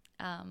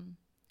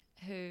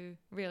who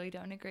really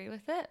don't agree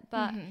with it.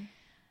 But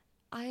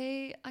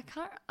I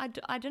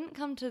didn't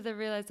come to the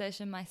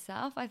realization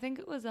myself. I think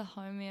it was a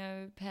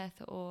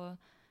homeopath or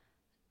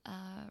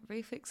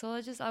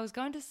reflexologist. I was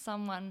going to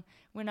someone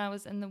when I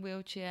was in the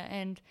wheelchair,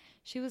 and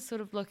she was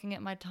sort of looking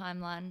at my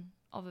timeline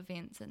of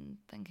events and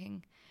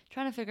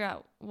trying to figure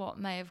out what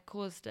may have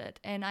caused it.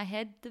 And I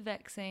had the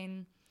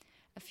vaccine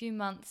a few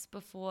months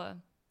before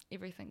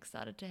everything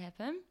started to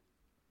happen.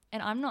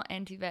 And I'm not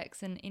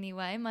anti-vax in any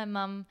way. My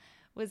mum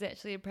was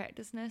actually a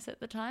practice nurse at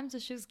the time, so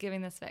she was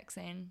giving this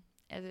vaccine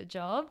as a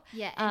job.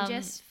 Yeah, and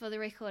just for the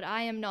record,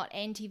 I am not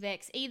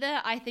anti-vax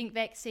either. I think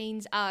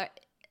vaccines are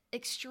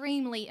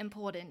extremely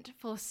important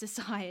for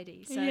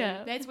society. So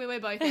that's where we're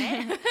both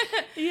at.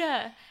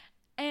 Yeah.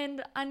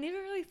 And I never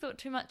really thought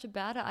too much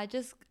about it.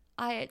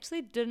 I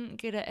actually didn't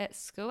get it at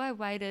school. I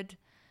waited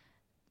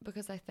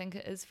because I think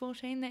it is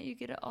 14 that you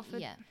get it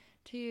offered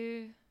to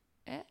you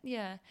at.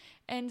 Yeah.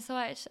 And so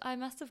I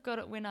must have got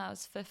it when I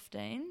was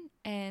 15,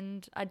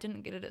 and I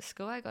didn't get it at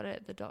school. I got it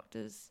at the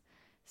doctor's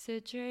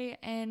surgery.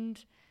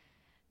 And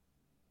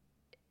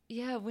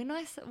yeah, when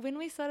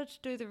we started to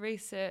do the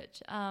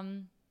research,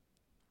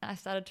 I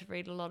started to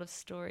read a lot of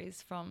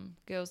stories from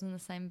girls in the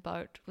same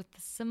boat with the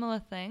similar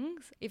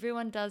things.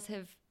 Everyone's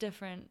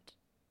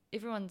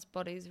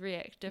bodies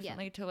react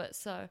differently to it.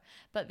 So,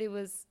 but there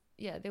was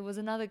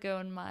another girl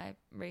in my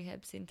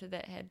rehab centre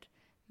that had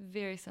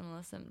very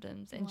similar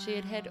symptoms, and she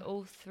had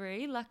all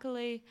three.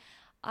 Luckily,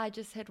 I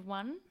just had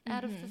one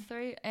out of the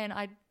three, and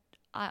I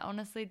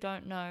honestly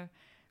don't know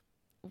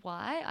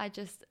why.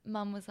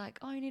 Mum was like,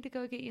 oh, you need to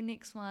go get your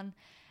next one,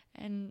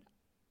 and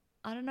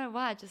I don't know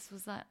why. I just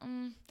was like,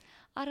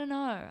 I don't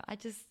know.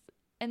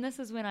 And this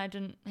is when I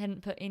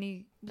hadn't put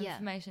any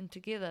information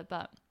together,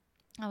 but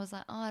I was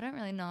like, oh, I don't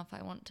really know if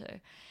I want to.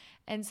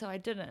 And so I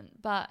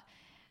didn't. But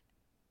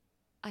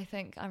I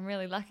think I'm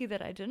really lucky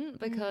that I didn't,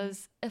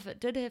 because if it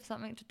did have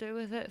something to do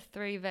with it,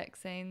 3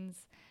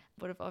 vaccines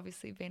would have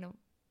obviously been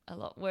a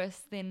lot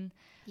worse than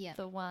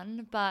the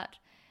one. But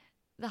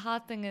the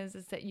hard thing is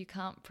that you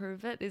can't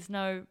prove it. There's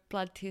no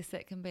blood test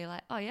that can be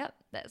like, oh, yep,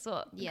 that's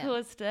what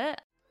caused it.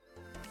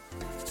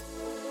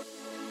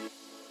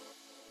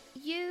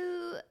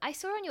 I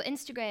saw on your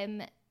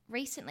Instagram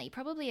recently,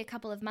 probably a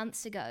couple of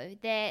months ago,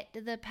 that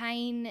the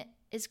pain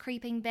is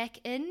creeping back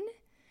in.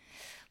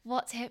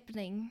 What's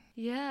happening?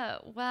 Yeah,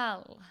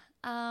 well,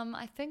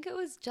 I think it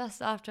was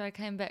just after I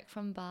came back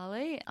from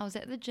Bali. I was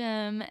at the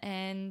gym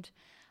and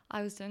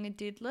I was doing a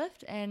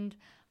deadlift, and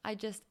I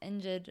just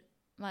injured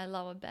my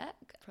lower back.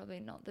 Probably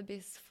not the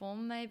best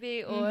form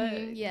maybe, or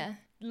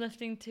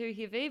lifting too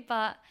heavy.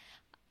 But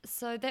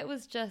so that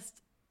was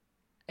just,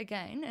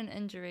 again, an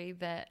injury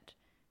that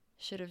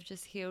should have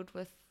just healed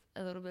with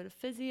a little bit of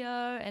physio,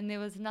 and there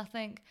was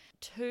nothing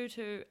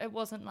it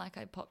wasn't like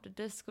I popped a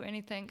disc or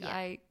anything.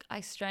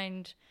 I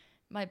strained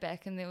my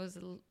back, and there was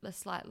a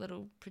slight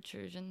little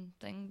protrusion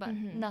thing, but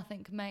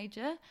nothing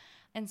major.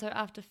 And so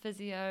after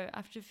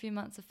a few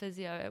months of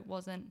physio, it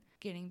wasn't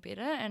getting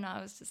better, and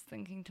I was just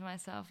thinking to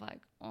myself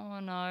like, oh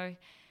no,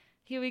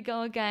 here we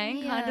go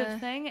again, kind of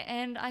thing.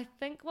 And I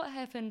think what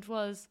happened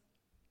was,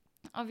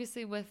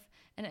 obviously with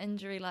an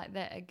injury like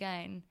that,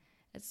 again,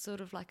 it's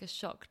sort of like a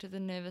shock to the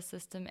nervous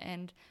system,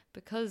 and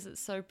because it's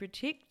so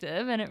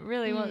protective and it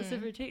really wants to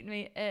protect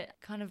me, it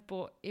kind of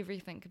brought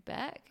everything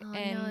back.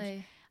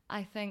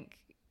 I think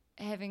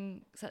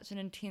having such an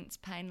intense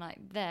pain like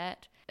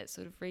that, it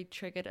sort of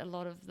re-triggered a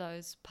lot of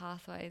those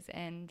pathways,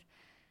 and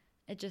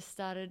it just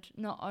started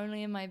not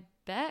only in my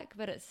back,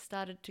 but it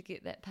started to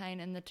get that pain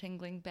and the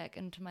tingling back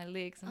into my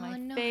legs and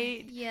my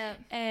feet.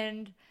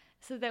 And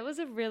so that was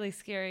a really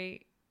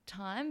scary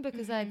time,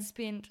 because I'd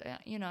spent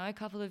a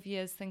couple of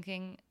years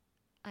thinking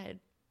I had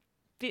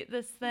bet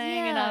this thing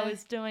and I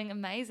was doing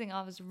amazing.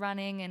 I was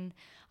running and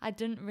I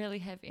didn't really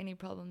have any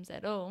problems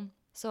at all,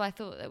 so I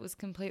thought that was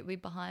completely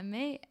behind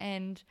me.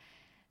 And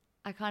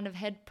I kind of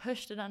had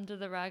pushed it under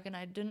the rug and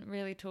I didn't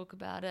really talk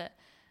about it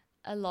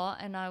a lot,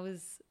 and I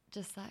was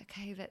just like,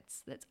 okay,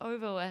 that's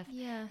over with.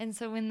 Yeah. And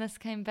so when this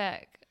came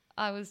back,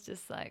 I was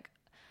just like,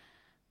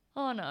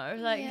 oh no.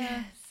 Like,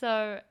 Yeah.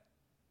 so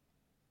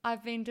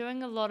I've been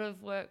doing a lot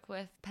of work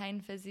with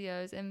pain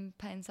physios and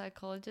pain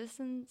psychologists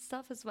and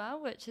stuff as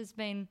well, which has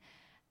been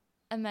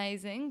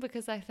amazing,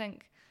 because I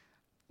think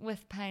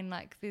with pain,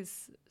 like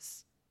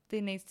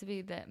there needs to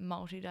be that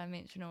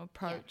multi-dimensional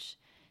approach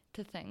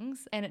to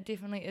things, and it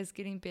definitely is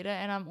getting better.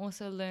 And I'm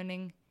also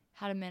learning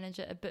how to manage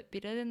it a bit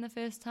better than the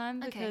first time,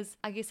 because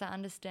I guess I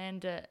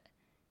understand it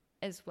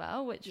as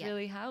well, which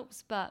really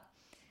helps. But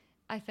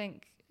I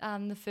think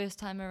the first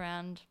time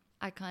around,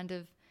 I kind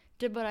of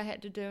did what I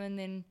had to do and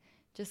then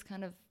just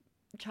kind of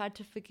tried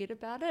to forget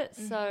about it.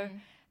 Mm-hmm. So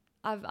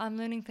I'm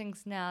learning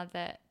things now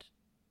that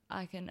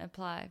I can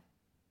apply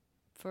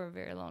for a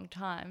very long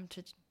time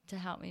to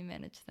help me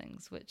manage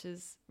things, which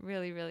is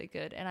really, really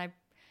good. And I,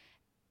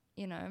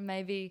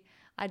 maybe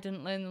I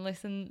didn't learn the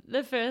lesson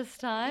the first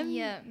time,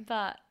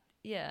 but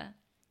yeah,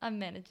 I'm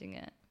managing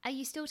it. Are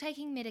you still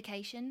taking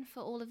medication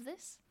for all of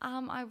this?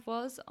 I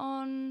was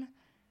on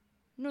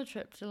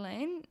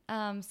nortriptyline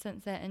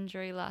since that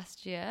injury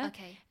last year.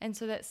 Okay. And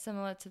so that's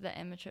similar to the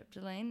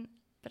amitriptyline,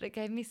 but it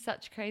gave me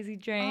such crazy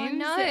dreams. Oh,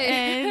 no.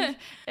 And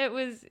it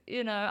was,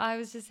 I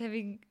was just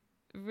having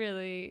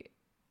really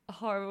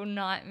horrible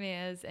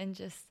nightmares and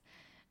just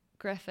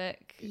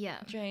graphic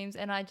dreams.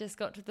 And I just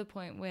got to the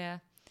point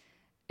where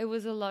it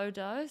was a low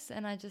dose,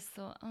 and I just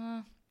thought,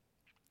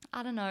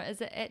 I don't know, is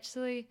it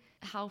actually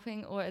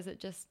helping, or is it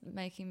just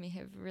making me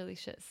have really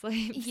shit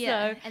sleep?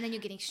 Yeah, so, and then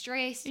you're getting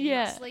stressed, and you're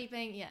not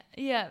sleeping,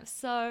 Yeah,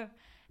 so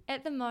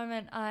at the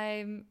moment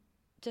I'm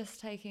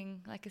just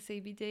taking like a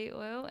CBD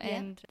oil,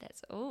 and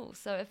that's all.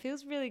 So it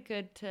feels really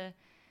good to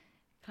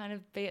kind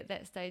of be at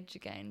that stage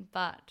again,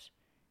 but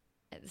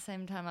at the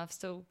same time I've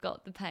still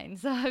got the pain,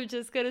 so I've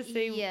just got to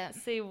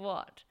see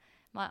what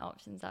my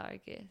options are, I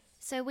guess.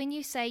 So when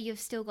you say you've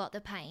still got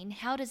the pain,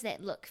 how does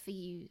that look for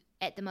you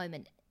at the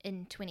moment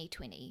in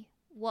 2020?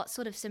 What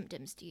sort of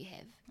symptoms do you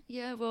have?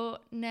 Yeah, well,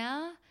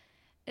 now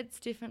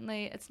it's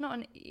not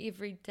an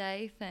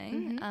everyday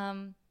thing,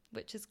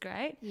 which is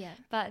great. Yeah.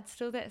 But it's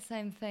still that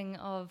same thing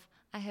of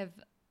I have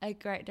a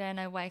great day and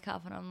I wake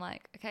up and I'm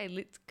like, okay,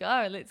 let's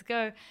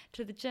go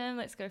to the gym,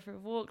 let's go for a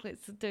walk,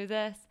 let's do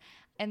this.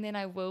 And then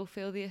I will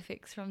feel the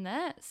effects from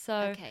that.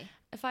 So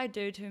if I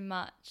do too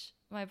much,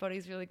 my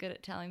body's really good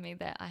at telling me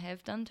that I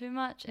have done too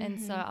much. And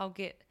so I'll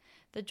get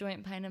the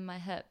joint pain in my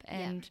hip,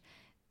 and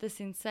the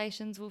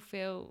sensations will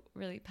feel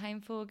really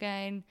painful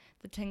again.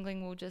 The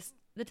tingling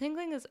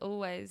has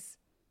always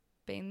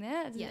been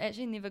there. It's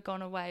actually never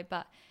gone away,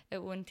 but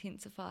it will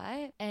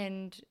intensify.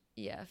 And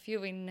a few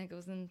wee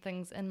niggles and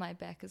things in my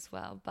back as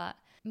well. But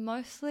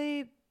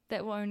mostly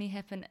that will only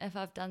happen if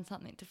I've done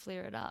something to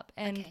flare it up.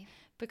 And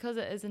because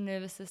it is a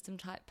nervous system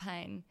type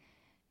pain,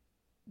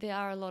 there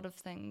are a lot of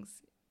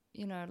things,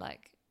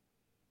 like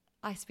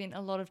I spent a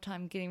lot of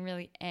time getting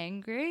really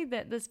angry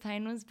that this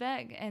pain was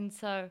back. And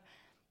so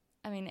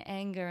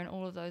anger and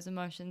all of those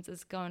emotions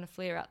is going to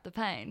flare up the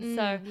pain.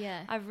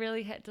 I've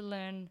really had to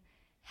learn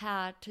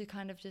how to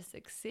kind of just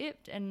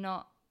accept and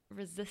not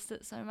resist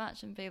it so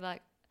much, and be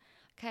like,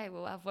 okay,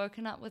 well, I've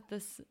woken up with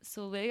this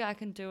sore leg, I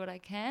can do what I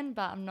can,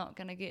 but I'm not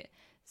going to get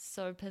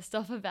so pissed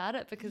off about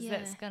it, because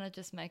that's going to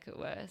just make it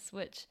worse,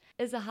 which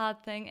is a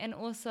hard thing. And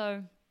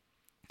also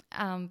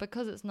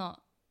because it's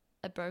not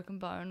a broken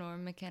bone or a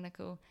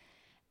mechanical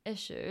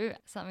issue,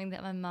 something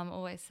that my mum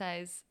always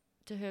says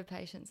to her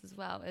patients as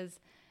well is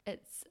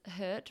it's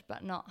hurt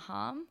but not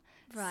harm.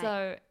 Right.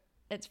 So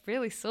it's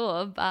really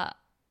sore, but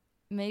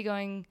me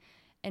going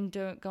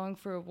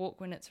for a walk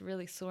when it's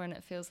really sore and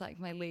it feels like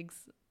my legs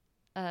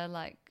are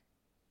like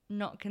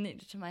not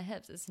connected to my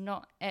hips, it's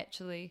not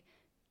actually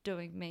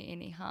doing me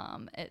any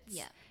harm. It's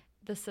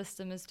the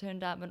system is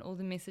turned up and all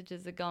the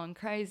messages are going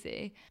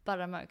crazy,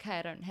 but I'm okay.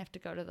 I don't have to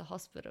go to the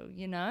hospital,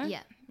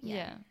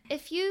 Yeah.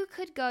 If you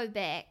could go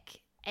back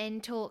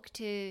and talk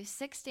to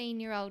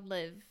 16-year-old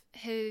Liv,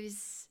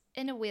 who's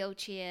in a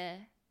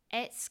wheelchair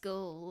at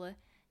school,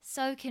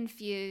 so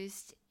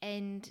confused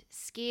and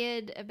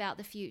scared about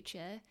the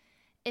future,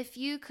 if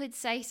you could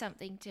say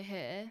something to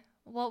her,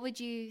 what would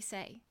you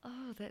say?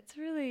 Oh, that's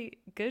a really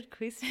good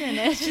question,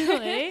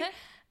 actually.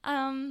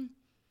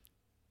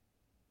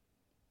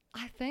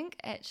 I think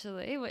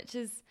actually, which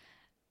is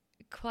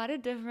quite a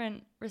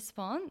different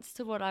response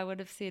to what I would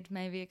have said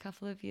maybe a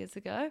couple of years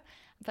ago,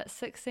 but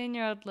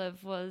 16-year-old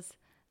Liv was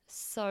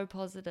so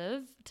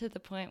positive to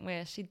the point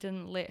where she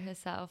didn't let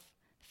herself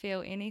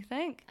feel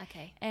anything.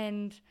 Okay.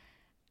 And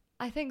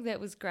I think that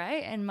was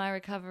great, and my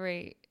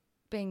recovery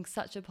being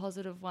such a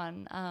positive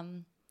one,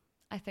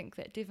 I think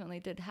that definitely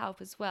did help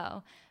as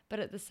well. But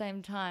at the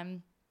same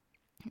time,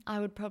 I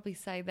would probably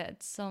say that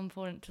it's so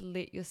important to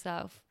let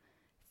yourself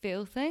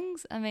feel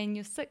things.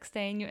 You're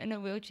 16, you're in a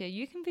wheelchair,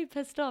 you can be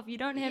pissed off. You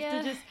don't have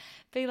to just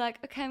be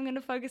like, okay, I'm going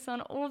to focus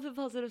on all of the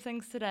positive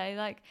things today.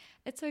 Like,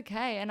 it's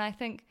okay. And I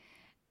think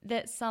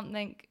that's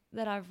something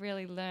that I've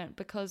really learned,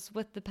 because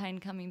with the pain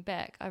coming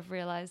back, I've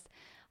realized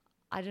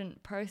I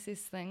didn't process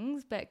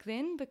things back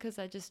then because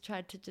I just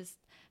tried to just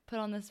put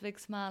on this big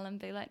smile and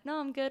be like, no,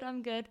 I'm good.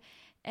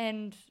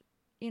 And,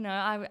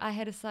 I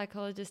had a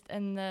psychologist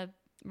in the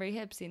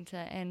rehab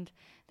centre and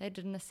they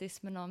did an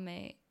assessment on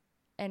me,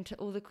 and to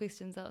all the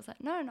questions I was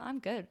like, no, I'm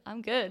good. Right,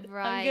 I'm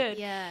good.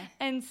 yeah.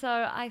 And so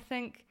I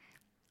think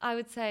I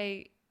would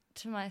say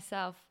to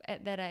myself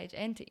at that age,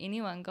 and to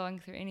anyone going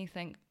through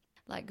anything,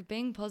 like,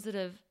 being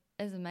positive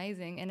is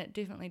amazing and it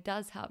definitely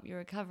does help your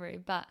recovery,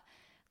 but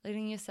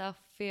letting yourself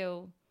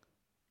feel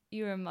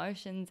your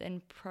emotions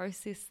and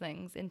process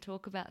things and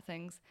talk about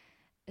things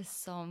is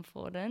so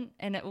important,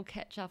 and it will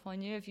catch up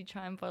on you if you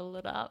try and bottle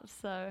it up.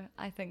 So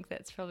I think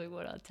that's probably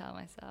what I'd tell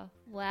myself.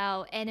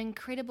 Wow, an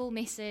incredible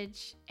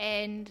message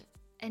and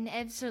an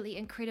absolutely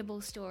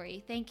incredible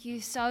story. Thank you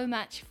so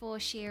much for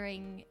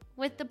sharing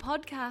with the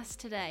podcast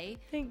today.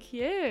 Thank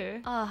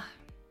you. Oh,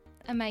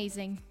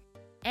 amazing.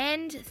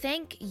 And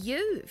thank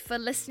you for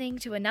listening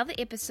to another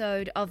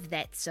episode of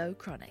That's So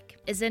Chronic.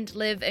 Isn't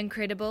Liv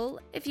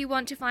incredible? If you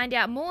want to find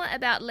out more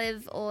about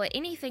Liv or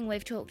anything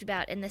we've talked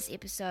about in this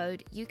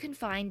episode, you can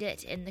find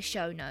it in the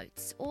show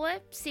notes or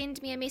send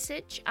me a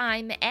message.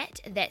 I'm at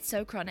That's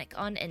So Chronic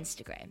on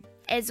Instagram.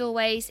 As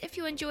always, if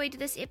you enjoyed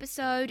this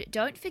episode,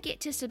 don't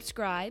forget to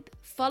subscribe,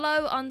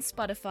 follow on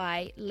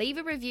Spotify, leave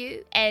a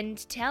review, and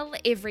tell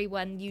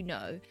everyone you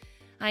know.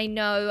 I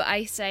know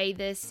I say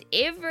this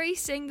every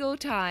single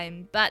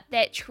time, but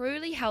that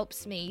truly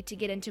helps me to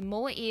get into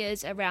more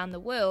ears around the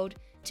world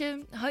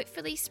to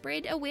hopefully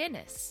spread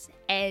awareness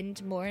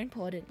and, more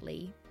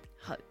importantly,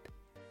 hope.